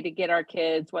day to get our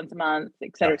kids once a month,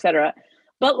 et cetera, et cetera.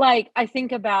 But like, I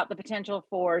think about the potential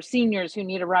for seniors who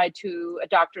need a ride to a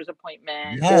doctor's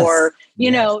appointment, or,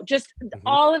 just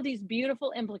all of these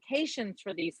beautiful implications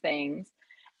for these things.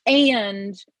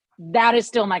 And that is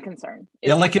still my concern.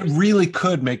 Yeah, like it really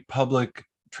could make public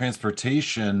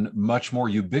transportation much more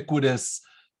ubiquitous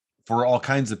for all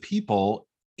kinds of people,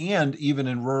 and even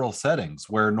in rural settings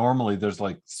where normally there's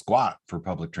like squat for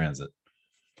public transit.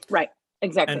 Right,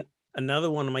 exactly. And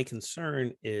another one of my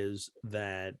concern is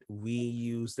that we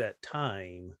use that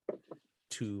time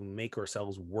to make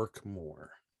ourselves work more,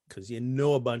 because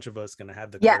a bunch of us going to have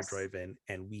the car drive in,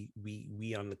 and we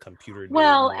on the computer do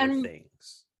more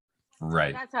things.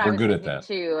 Right. That's how we're good at that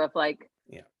too. Of like,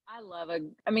 sometimes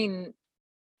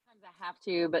I have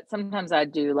to, but sometimes I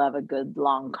do love a good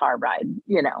long car ride,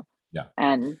 Yeah.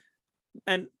 And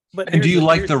do you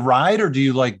like the ride, or do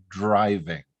you like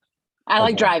driving? I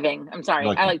like driving. I'm sorry.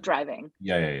 I like driving.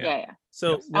 Yeah.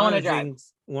 So one of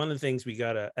the things we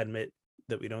gotta admit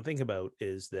that we don't think about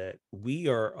is that we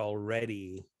are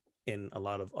already in a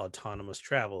lot of autonomous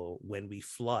travel when we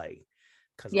fly.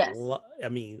 Because the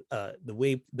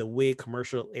way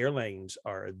commercial airlines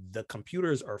are, the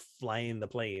computers are flying the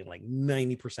plane like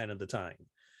 90% of the time,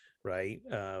 right?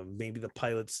 Maybe the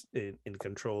pilots in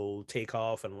control,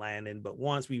 takeoff and landing, but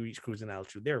once we reach cruising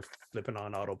altitude, they're flipping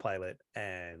on autopilot,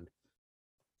 and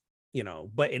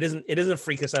but it doesn't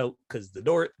freak us out because the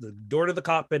door to the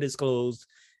cockpit is closed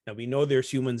and we know there's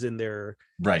humans in there,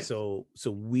 Right. So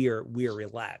we're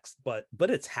relaxed, but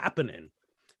it's happening,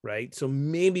 right? So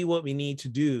maybe what we need to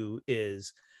do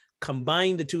is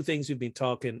combine the two things we've been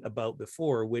talking about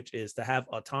before, which is to have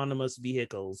autonomous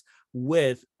vehicles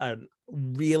with a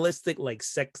realistic like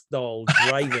sex doll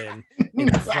driving in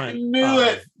the front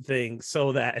of thing,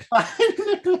 so that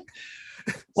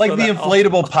like so the that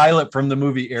inflatable pilot from the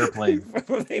movie Airplane.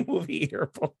 from the movie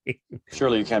Airplane.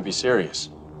 Surely you can't be serious.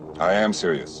 I am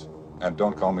serious. And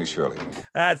don't call me Shirley.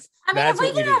 That's if we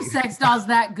what can have need. sex dolls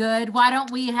that good, why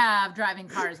don't we have driving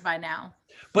cars by now?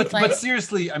 But Like-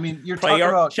 seriously, I mean, you're talking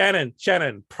about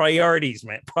Shannon, priorities,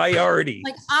 man. Priorities.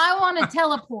 Like, I want to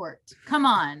teleport. Come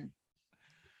on.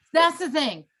 That's the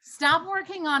thing. Stop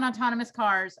working on autonomous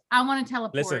cars. I want to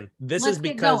teleport. Listen, this Let's is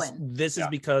get because going.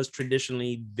 because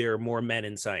traditionally there are more men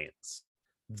in science.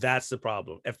 That's the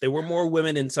problem. If there were more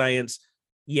women in science,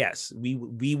 yes, we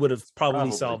would have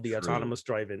probably solved the true. autonomous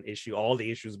driving issue, all the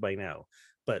issues by now.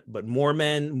 But more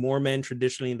men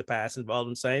traditionally in the past involved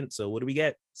in science. So what do we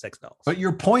get? Sex dolls. But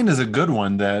your point is a good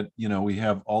one that, we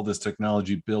have all this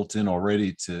technology built in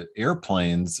already to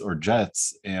airplanes or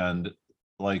jets. And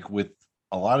like with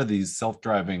a lot of these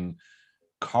self-driving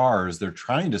cars, they're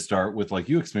trying to start with, like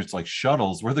you experienced, like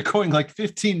shuttles where they're going like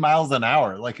 15 miles an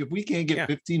hour. Like if we can't get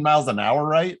 15 miles an hour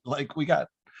right, like we got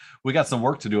some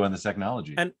work to do on this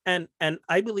technology. And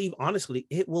I believe honestly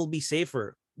it will be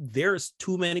safer. There's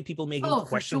too many people making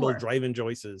questionable driving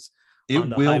choices on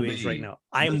the highways right now.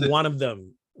 I'm one of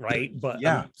them, right? But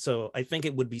so I think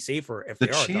it would be safer if the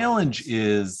challenge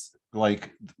is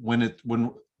like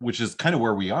which is kind of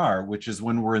where we are, which is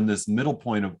when we're in this middle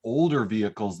point of older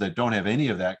vehicles that don't have any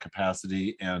of that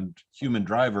capacity and human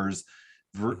drivers.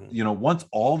 Once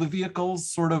all the vehicles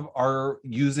sort of are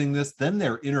using this, then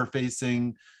they're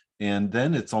interfacing. And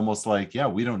then it's almost like,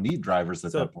 we don't need drivers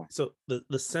at that point. So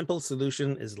the simple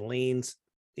solution is lane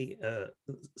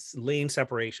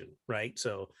separation, right?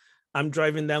 So I'm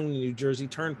driving down the New Jersey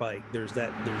Turnpike. There's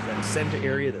that center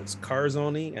area that's cars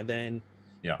only, and then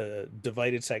the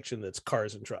divided section that's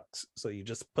cars and trucks. So you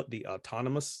just put the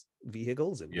autonomous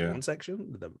vehicles in one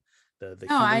section, the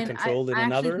human controlled in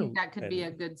another. I think that could be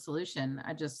a good solution.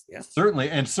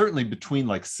 Certainly between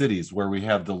like cities where we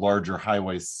have the larger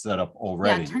highways set up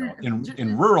already.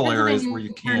 In rural areas where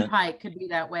you can't. Turnpike could be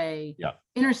that way. Yeah.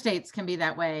 Interstates can be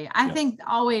that way. I think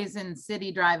always in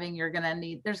city driving,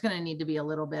 there's going to need to be a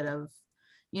little bit of,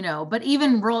 but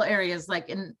even rural areas like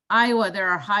in Iowa, there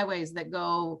are highways that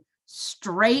go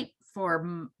straight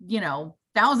for,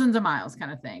 thousands of miles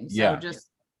kind of thing. So just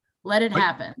let it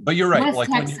happen. But you're right. West like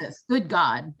Texas, good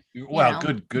God.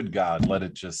 Good God. Let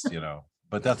it just,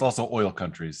 but that's also oil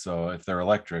country. So if they're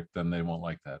electric, then they won't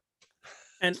like that.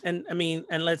 And I mean,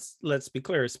 and let's be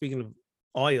clear. Speaking of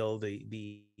oil,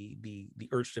 the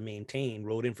urge to maintain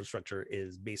road infrastructure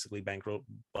is basically bankrolled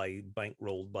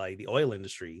by the oil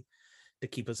industry to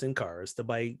keep us in cars, to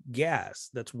buy gas.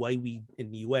 That's why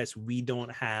in the US, we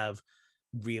don't have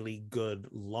really good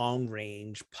long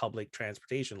range public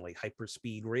transportation like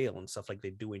hyperspeed rail and stuff like they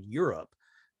do in Europe,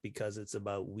 because it's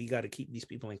about, we got to keep these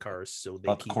people in cars so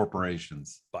they keep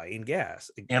corporations buying gas.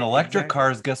 And electric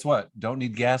cars, guess what? Don't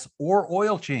need gas or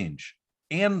oil change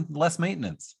and less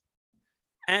maintenance.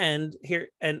 And here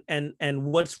and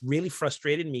what's really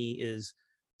frustrated me is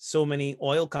so many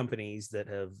oil companies that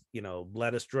have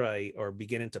bled us dry are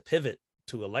beginning to pivot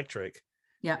to electric.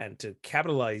 And to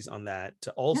capitalize on that,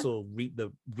 to also reap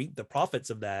the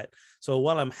profits of that. So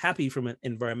while I'm happy from an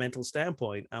environmental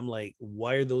standpoint, I'm like,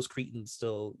 why are those cretins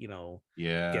still,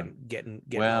 getting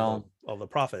all the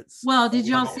profits? Well, did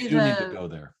y'all see need to go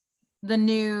there. The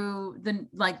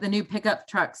new pickup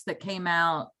trucks that came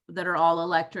out that are all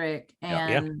electric,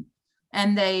 and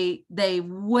they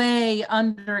way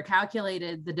under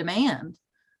calculated the demand.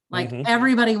 Like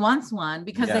everybody wants one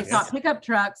because they thought pickup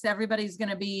trucks, everybody's going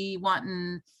to be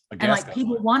wanting, and like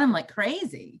people want them like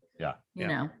crazy. Yeah,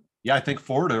 I think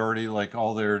Ford already, like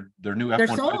all their new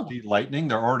F-150 Lightning,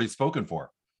 they're already spoken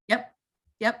for. Yep.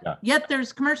 Yet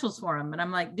there's commercials for them, and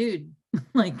I'm like, dude,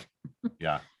 like,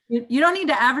 you don't need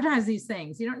to advertise these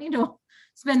things. You don't need to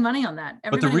spend money on that.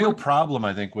 But the real problem,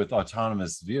 I think, with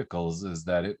autonomous vehicles is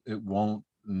that it won't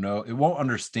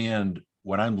understand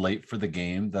when I'm late for the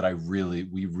game that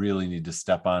we really need to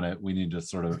step on it. We need to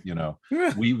sort of,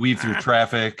 we weave through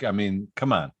traffic. I mean,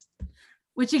 come on.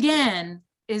 Which again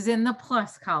is in the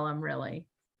plus column, really.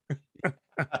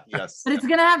 Yes. But it's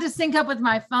going to have to sync up with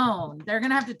my phone. They're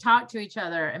going to have to talk to each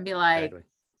other and be like,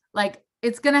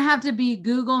 it's going to have to be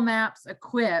Google Maps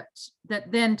equipped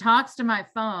that then talks to my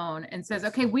phone and says,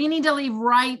 okay, we need to leave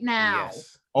right now.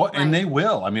 Oh, and they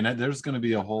will. I mean, there's going to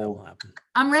be a whole.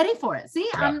 I'm ready for it. See,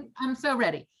 Yeah. I'm so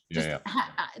ready. Just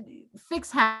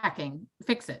fix hacking,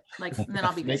 fix it. Like, and then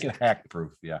I'll be Make good. it hack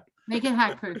proof. Yeah. Make it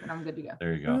hack proof, and I'm good to go.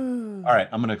 There you go. All right,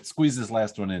 I'm going to squeeze this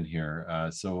last one in here.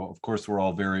 So, of course, we're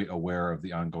all very aware of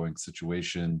the ongoing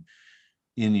situation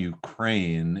in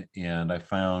Ukraine, and I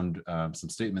found some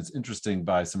statements interesting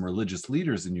by some religious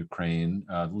leaders in Ukraine.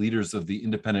 Leaders of the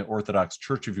Independent Orthodox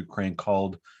Church of Ukraine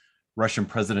called Russian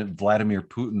President Vladimir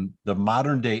Putin the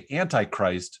modern-day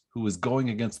Antichrist, who is going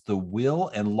against the will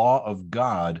and law of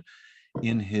God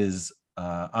in his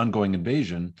ongoing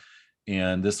invasion.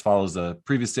 And this follows a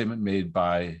previous statement made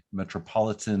by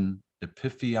Metropolitan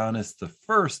Epiphanes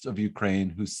I of Ukraine,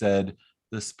 who said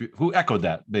who echoed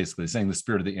that, basically saying the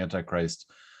spirit of the Antichrist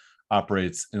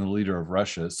operates in the leader of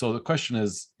Russia. So the question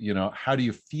is, how do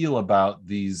you feel about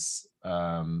these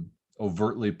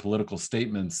overtly political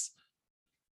statements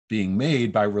being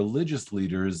made by religious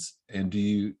leaders? And do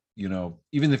you,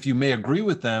 even if you may agree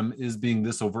with them, is being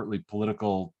this overtly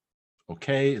political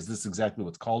okay? Is this exactly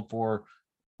what's called for?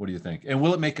 What do you think? And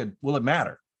will it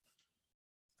matter?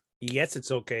 Yes, it's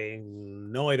okay.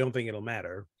 No, I don't think it'll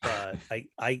matter. But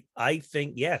I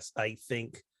think yes. I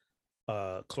think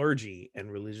clergy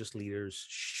and religious leaders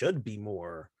should be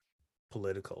more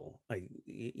political.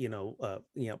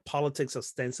 Politics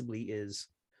ostensibly is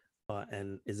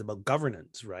about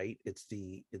governance, right?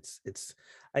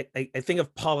 I think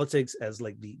of politics as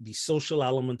like the social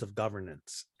element of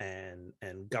governance, and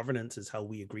governance is how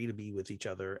we agree to be with each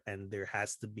other, and there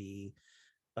has to be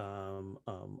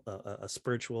a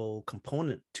spiritual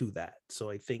component to that. So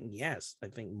I think yes, I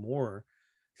think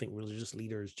religious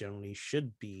leaders generally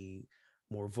should be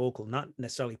more vocal, not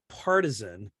necessarily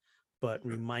partisan, but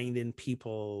reminding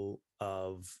people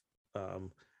of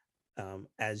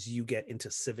as you get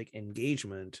into civic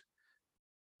engagement,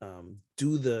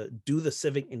 do the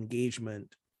civic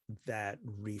engagement that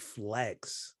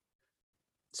reflects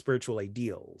spiritual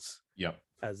ideals. Yep.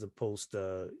 As opposed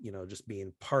to just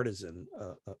being partisan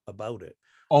about it.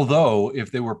 Although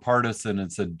if they were partisan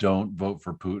and said don't vote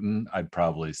for Putin, I'd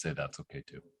probably say that's okay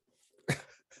too.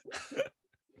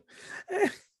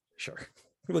 Sure,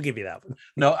 we'll give you that one.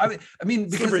 No, I mean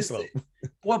because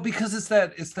because it's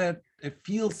that it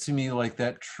feels to me like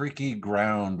that tricky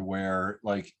ground where,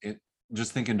 like, it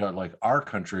just thinking about like our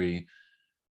country,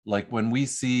 like when we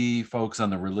see folks on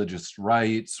the religious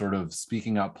right sort of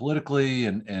speaking out politically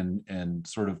and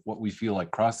sort of what we feel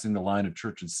like crossing the line of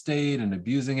church and state and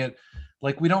abusing it,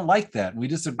 like we don't like that and we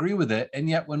disagree with it. And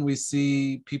yet when we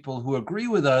see people who agree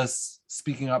with us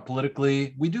speaking out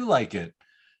politically, we do like it.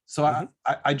 So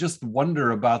I just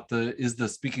wonder about is the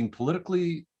speaking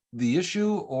politically the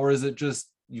issue, or is it just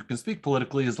you can speak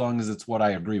politically as long as it's what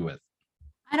I agree with?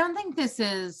 I don't think this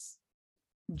is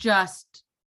just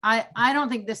I don't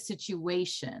think this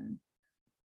situation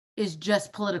is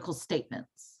just political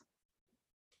statements,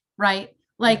 right?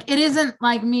 Like it isn't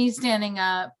like me standing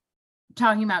up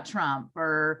talking about Trump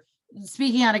or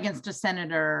speaking out against a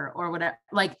senator or whatever.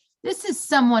 Like this is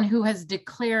someone who has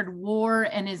declared war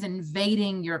and is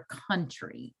invading your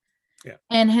country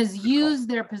and has used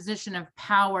their position of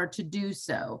power to do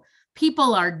so.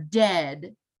 People are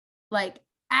dead, like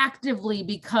actively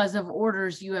because of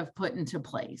orders you have put into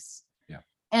place.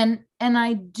 And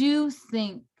I do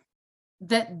think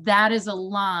that is a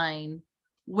line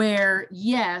where,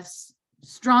 yes,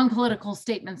 strong political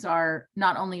statements are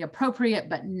not only appropriate,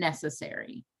 but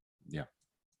necessary. Yeah.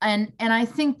 And I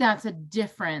think that's a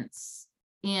difference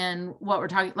in what we're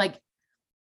talking. Like,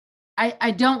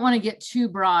 I don't want to get too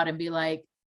broad and be like,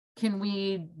 can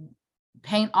we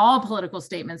paint all political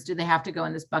statements? Do they have to go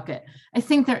in this bucket? I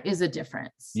think there is a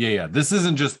difference. Yeah. This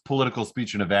isn't just political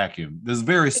speech in a vacuum. This is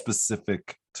very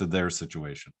specific to their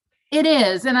situation. It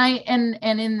is. And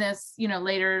in this,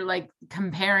 later, like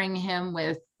comparing him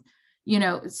with,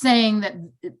 saying that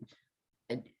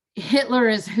Hitler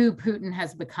is who Putin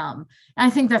has become. And I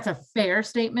think that's a fair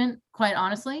statement, quite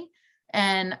honestly.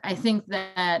 And I think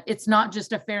that it's not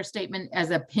just a fair statement as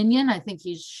opinion. I think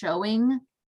he's showing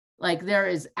like there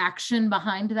is action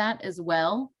behind that as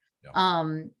well. Yeah.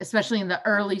 Especially in the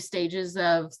early stages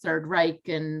of Third Reich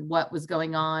and what was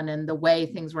going on and the way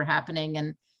things were happening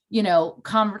and,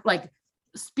 like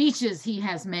speeches he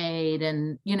has made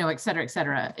and, et cetera, et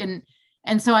cetera.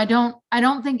 And so I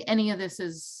don't think any of this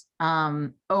is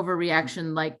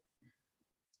overreaction. Like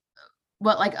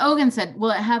what, like Ogun said,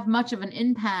 will it have much of an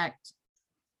impact?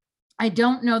 I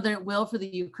don't know that it will for the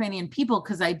Ukrainian people,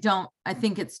 because I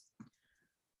think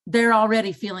they're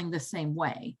already feeling the same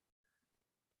way.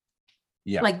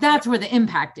 Yeah. Like that's where the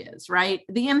impact is, right?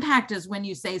 The impact is when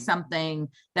you say something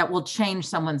that will change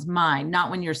someone's mind, not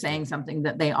when you're saying something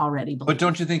that they already believe. But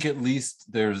don't you think at least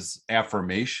there's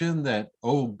affirmation that,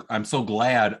 oh, I'm so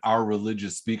glad our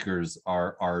religious speakers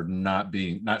are not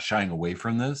shying away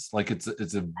from this? Like it's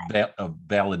a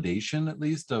validation at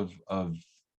least of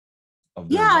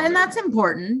yeah, and that's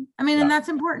important. I mean, yeah. and that's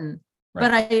important.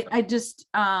 Right. But I just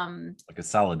like a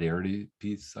solidarity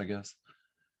piece, I guess.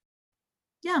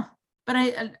 Yeah. But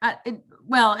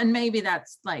well, and maybe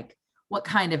that's like what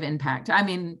kind of impact. I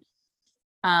mean,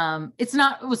 it's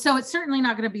not, so it's certainly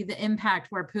not going to be the impact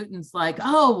where Putin's like,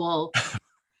 oh, well,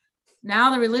 now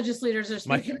the religious leaders are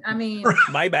speaking. I mean,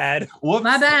 my bad. Whoops.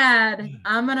 My bad.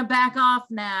 I'm going to back off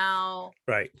now.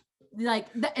 Right. Like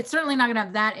it's certainly not going to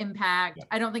have that impact.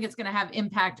 I don't think it's going to have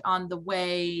impact on the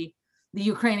way the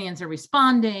Ukrainians are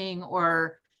responding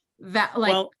or that.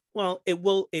 Like, well, it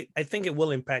will. I think it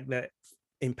will impact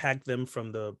them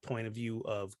from the point of view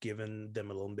of giving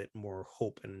them a little bit more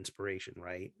hope and inspiration,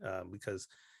 right? Because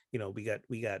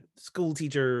we got school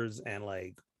teachers and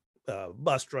like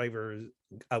bus drivers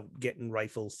out getting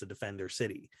rifles to defend their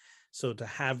city. So to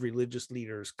have religious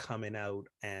leaders coming out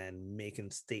and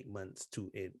making statements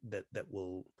to it that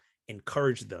will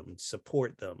encourage them,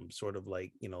 support them, sort of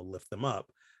like lift them up,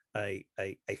 I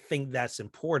think that's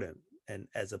important, and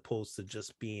as opposed to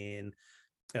just being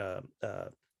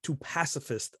too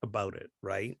pacifist about it,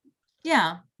 right?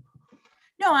 Yeah.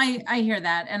 No, I hear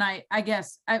that. And I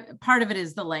guess part of it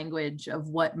is the language of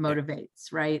what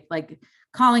motivates, right? Like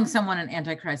calling someone an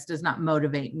antichrist does not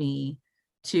motivate me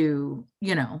to,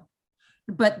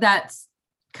 but that's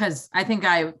because I think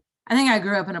I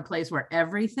grew up in a place where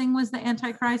everything was the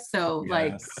antichrist. So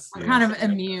like we're kind of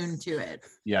immune to it.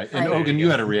 Yeah. And Ogun, you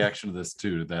had a reaction to this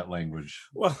too, to that language.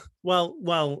 Well,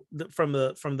 from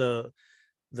the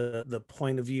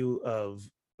point of view of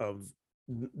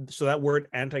so that word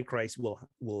antichrist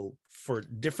will for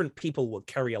different people will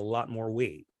carry a lot more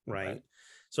weight, right?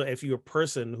 So if you're a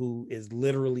person who is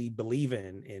literally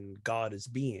believing in God as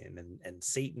being and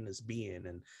Satan as being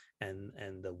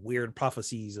and the weird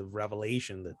prophecies of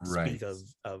Revelation that speak of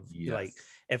like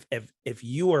if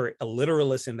you are a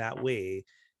literalist in that way,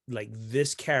 like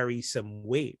this carries some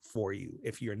weight for you.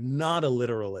 If you're not a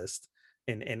literalist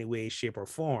in any way, shape, or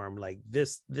form, like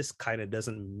this kind of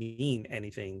doesn't mean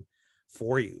anything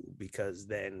for you, because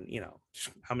then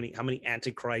how many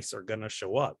antichrists are gonna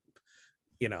show up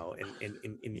in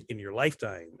your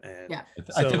lifetime? And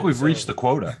I think we've reached the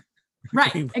quota.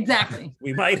 Right, exactly.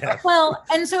 We might have. Well,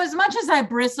 and so as much as I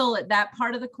bristle at that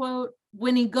part of the quote,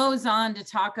 when he goes on to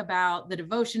talk about the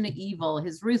devotion to evil,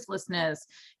 his ruthlessness,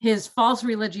 his false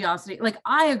religiosity, like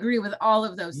I agree with all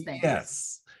of those things.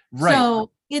 Yes. Right.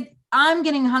 So I'm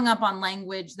getting hung up on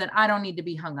language that I don't need to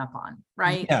be hung up on,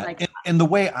 right? Yeah. Like, and the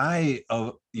way I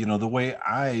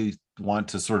want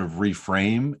to sort of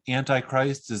reframe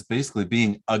Antichrist is basically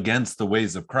being against the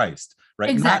ways of Christ, right?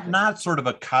 Exactly. Not sort of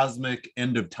a cosmic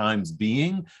end of times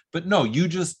being, but no,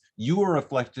 you are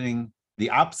reflecting the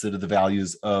opposite of the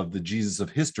values of the Jesus of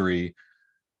history,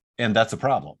 and that's a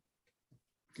problem.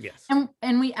 Yes.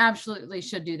 And we absolutely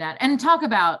should do that and talk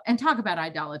about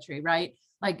idolatry, right?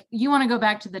 Like you want to go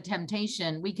back to the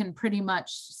temptation, we can pretty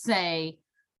much say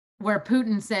where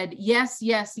Putin said, yes,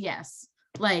 yes, yes.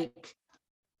 Like,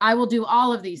 I will do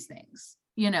all of these things,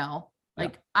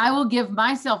 like I will give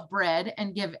myself bread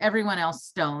and give everyone else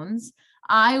stones.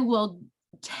 I will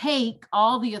take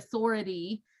all the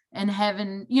authority in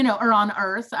heaven, or on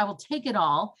earth. I will take it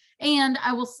all. And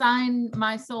I will sign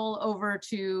my soul over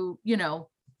to,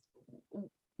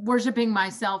 worshiping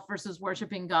myself versus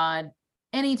worshiping God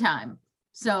anytime.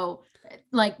 So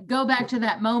like go back to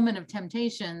that moment of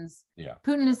temptations. Yeah.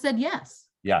 Putin has said yes.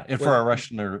 Yeah. And for our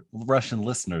Russian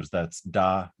listeners, that's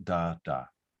da. Right?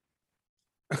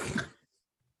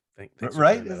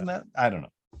 Isn't that? I don't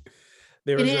know.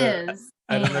 There it is. Is.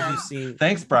 I don't know if you've seen.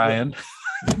 Thanks, Brian.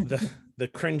 The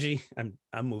cringy.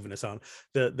 I'm moving this on.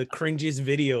 The cringiest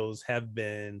videos have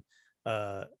been.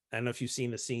 I don't know if you've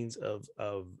seen the scenes of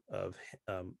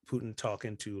Putin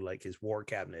talking to like his war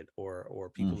cabinet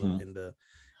or people in the.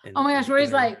 Oh my gosh, where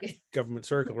he's like government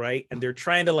circle, right? And they're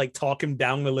trying to like talk him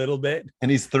down a little bit.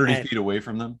 And he's 30 feet away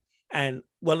from them. And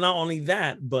well, not only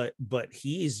that, but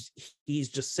he's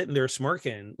just sitting there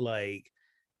smirking like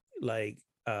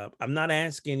I'm not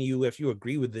asking you if you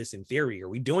agree with this in theory. Are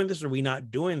we doing this or are we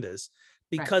not doing this?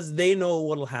 Because they know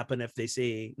what'll happen if they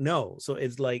say no. So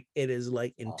it is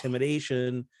like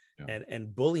intimidation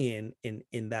and bullying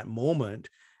in that moment.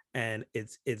 And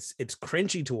it's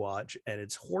cringy to watch and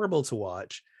it's horrible to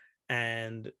watch.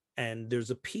 And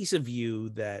there's a piece of you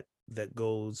that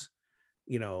goes,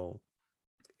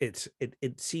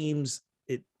 it seems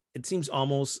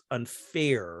almost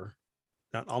unfair,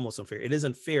 not almost unfair. It is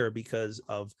unfair because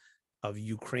of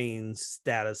Ukraine's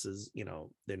status as,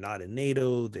 they're not in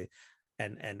NATO.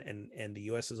 And the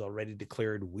US has already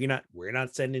declared we're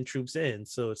not sending troops in.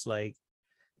 So it's like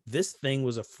this thing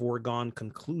was a foregone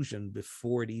conclusion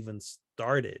before it even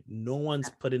started. No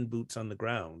one's putting boots on the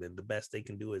ground, and the best they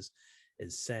can do is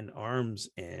send arms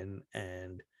in.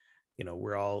 And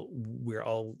we're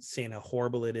all saying how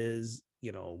horrible it is.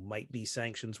 Might these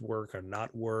sanctions work or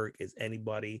not work? Is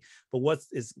anybody? But what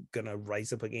is gonna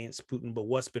rise up against Putin? But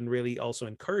what's been really also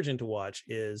encouraging to watch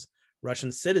is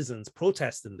Russian citizens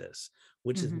protesting this,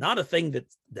 which is not a thing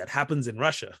that happens in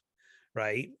Russia,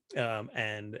 right?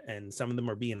 And some of them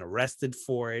are being arrested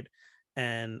for it.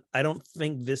 And I don't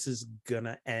think this is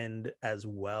gonna end as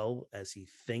well as he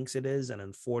thinks it is. And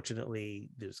unfortunately,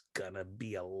 there's gonna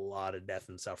be a lot of death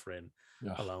and suffering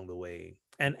along the way.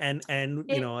 And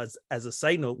as a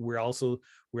side note, we're also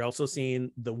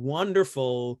seeing the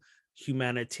wonderful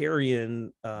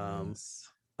humanitarian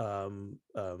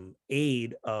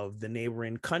aid of the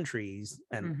neighboring countries,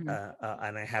 and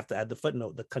I have to add the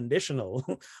footnote, the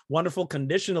conditional wonderful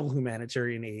conditional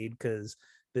humanitarian aid, because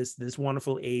this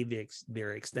wonderful aid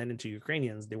they're extending to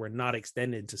Ukrainians, they were not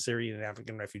extended to Syrian and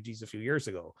African refugees a few years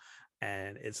ago.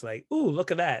 And it's like, ooh, look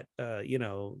at that.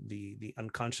 The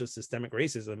unconscious systemic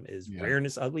racism is rearing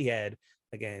its ugly head.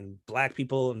 Again, Black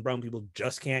people and brown people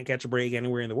just can't catch a break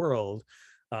anywhere in the world.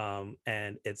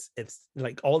 And it's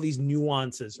like all these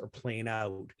nuances are playing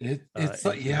out.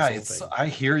 I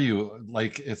hear you.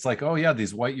 Like, it's like, oh yeah,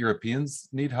 these white Europeans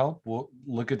need help. Well,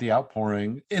 look at the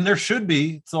outpouring, and there should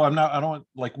be. So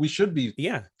we should be.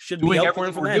 Yeah, should be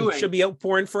outpouring for them. Should be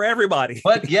outpouring for everybody.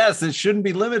 But yes, it shouldn't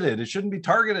be limited. It shouldn't be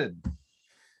targeted.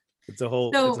 It's a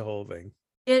whole thing.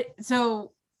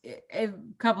 A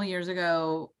couple of years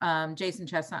ago, Jason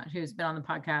Chestnut, who's been on the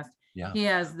podcast, he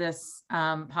has this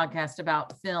podcast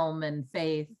about film and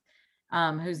faith,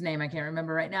 whose name I can't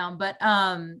remember right now, but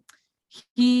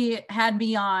he had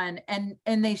me on, and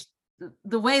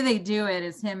the way they do it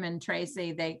is him and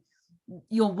Tracy,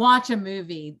 you'll watch a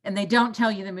movie and they don't tell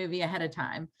you the movie ahead of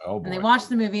time. And they watch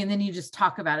the movie and then you just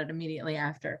talk about it immediately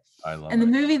after. I love the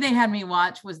movie they had me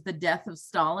watch was The Death of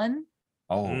Stalin.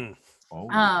 And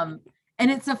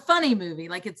it's a funny movie.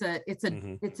 Like it's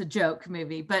a joke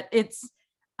movie, but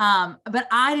but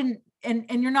I didn't,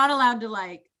 and you're not allowed to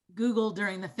like Google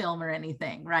during the film or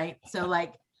anything, right? So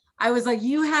like, I was like,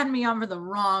 you had me on for the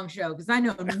wrong show, because I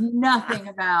know nothing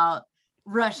about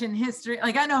Russian history.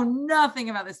 Like, I know nothing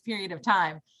about this period of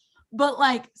time, but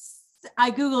like,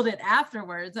 I Googled it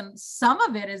afterwards, and some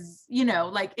of it is,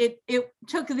 like it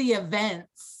took the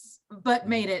events, but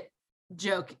made it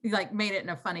made it in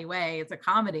a funny way. It's a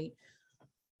comedy.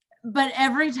 But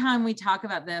every time we talk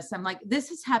about this, I'm like, this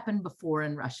has happened before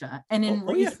in Russia and in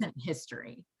recent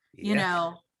history.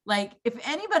 Like if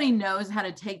anybody knows how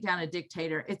to take down a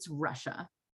dictator, it's Russia.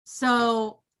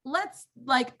 So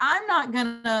I'm not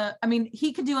gonna,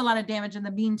 he could do a lot of damage in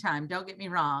the meantime, don't get me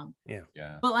wrong.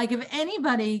 Yeah. But like, if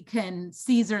anybody can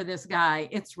Caesar this guy,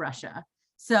 it's Russia.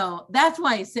 So that's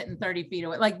why he's sitting 30 feet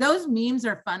away. Like, those memes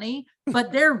are funny,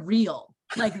 but they're real.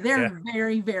 Like, they're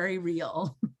very, very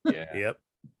real. Yeah. Yep.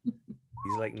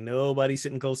 He's like, nobody's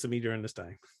sitting close to me during this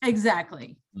time.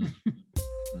 Exactly.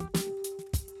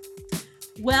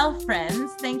 Well,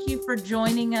 friends, thank you for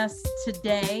joining us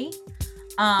today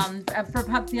for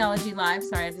Pup Theology Live.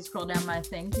 Sorry, I had to scroll down my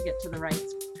thing to get to the right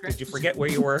script. Did you forget where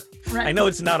you were? Right. I know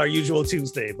it's not our usual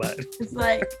Tuesday, but it's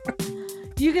like,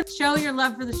 you can show your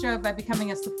love for the show by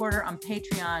becoming a supporter on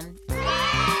Patreon.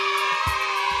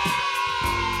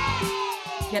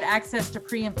 Get access to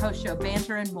pre and post show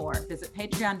banter and more. Visit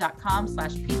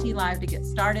patreon.com/PTLive to get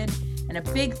started. And a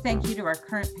big thank you to our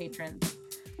current patrons.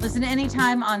 Listen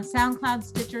anytime on SoundCloud,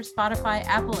 Stitcher, Spotify,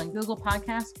 Apple, and Google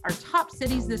Podcasts. Our top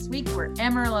cities this week were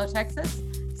Amarillo, Texas,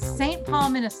 St.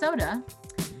 Paul, Minnesota,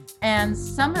 and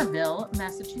Somerville,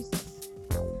 Massachusetts.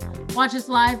 Watch us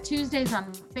live Tuesdays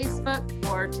on Facebook,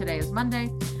 or today is Monday,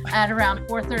 at around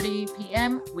 4:30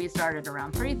 p.m. We started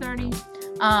around 3:30.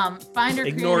 Find our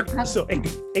ignore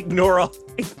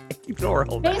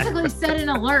all that. Basically set an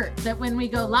alert that when we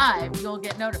go live, you'll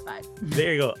get notified.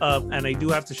 There you go. And I do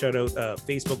have to shout out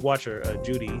Facebook watcher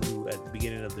Judy, who at the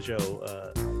beginning of the show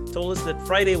told us that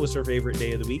Friday was her favorite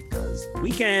day of the week because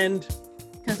weekend.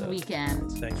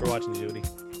 Weekend. Thanks for watching, Judy.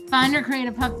 Find or create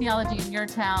a Pup Theology in your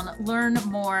town. Learn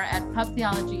more at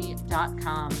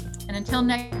puptheology.com. And until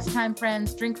next time,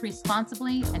 friends, drink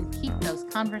responsibly and keep those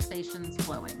conversations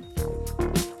flowing.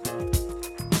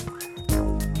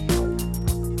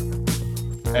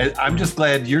 I'm just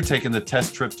glad you're taking the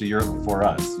test trip to Europe for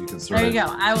us. You can sort There of. you go.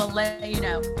 I will let you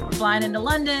know. We're flying into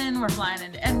London. We're flying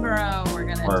into Edinburgh. We're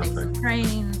gonna take some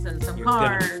trains and some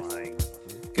cars,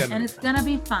 and it's gonna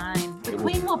be fine. The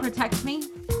Queen will protect me.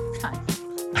 Fine.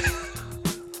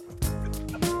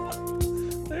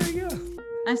 There you go.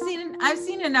 I've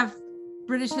seen enough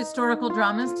British historical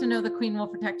dramas to know the Queen will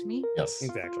protect me. Yes,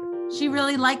 exactly. She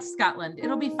really likes Scotland.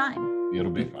 It'll be fine.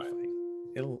 It'll be fine.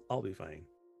 It'll all be fine.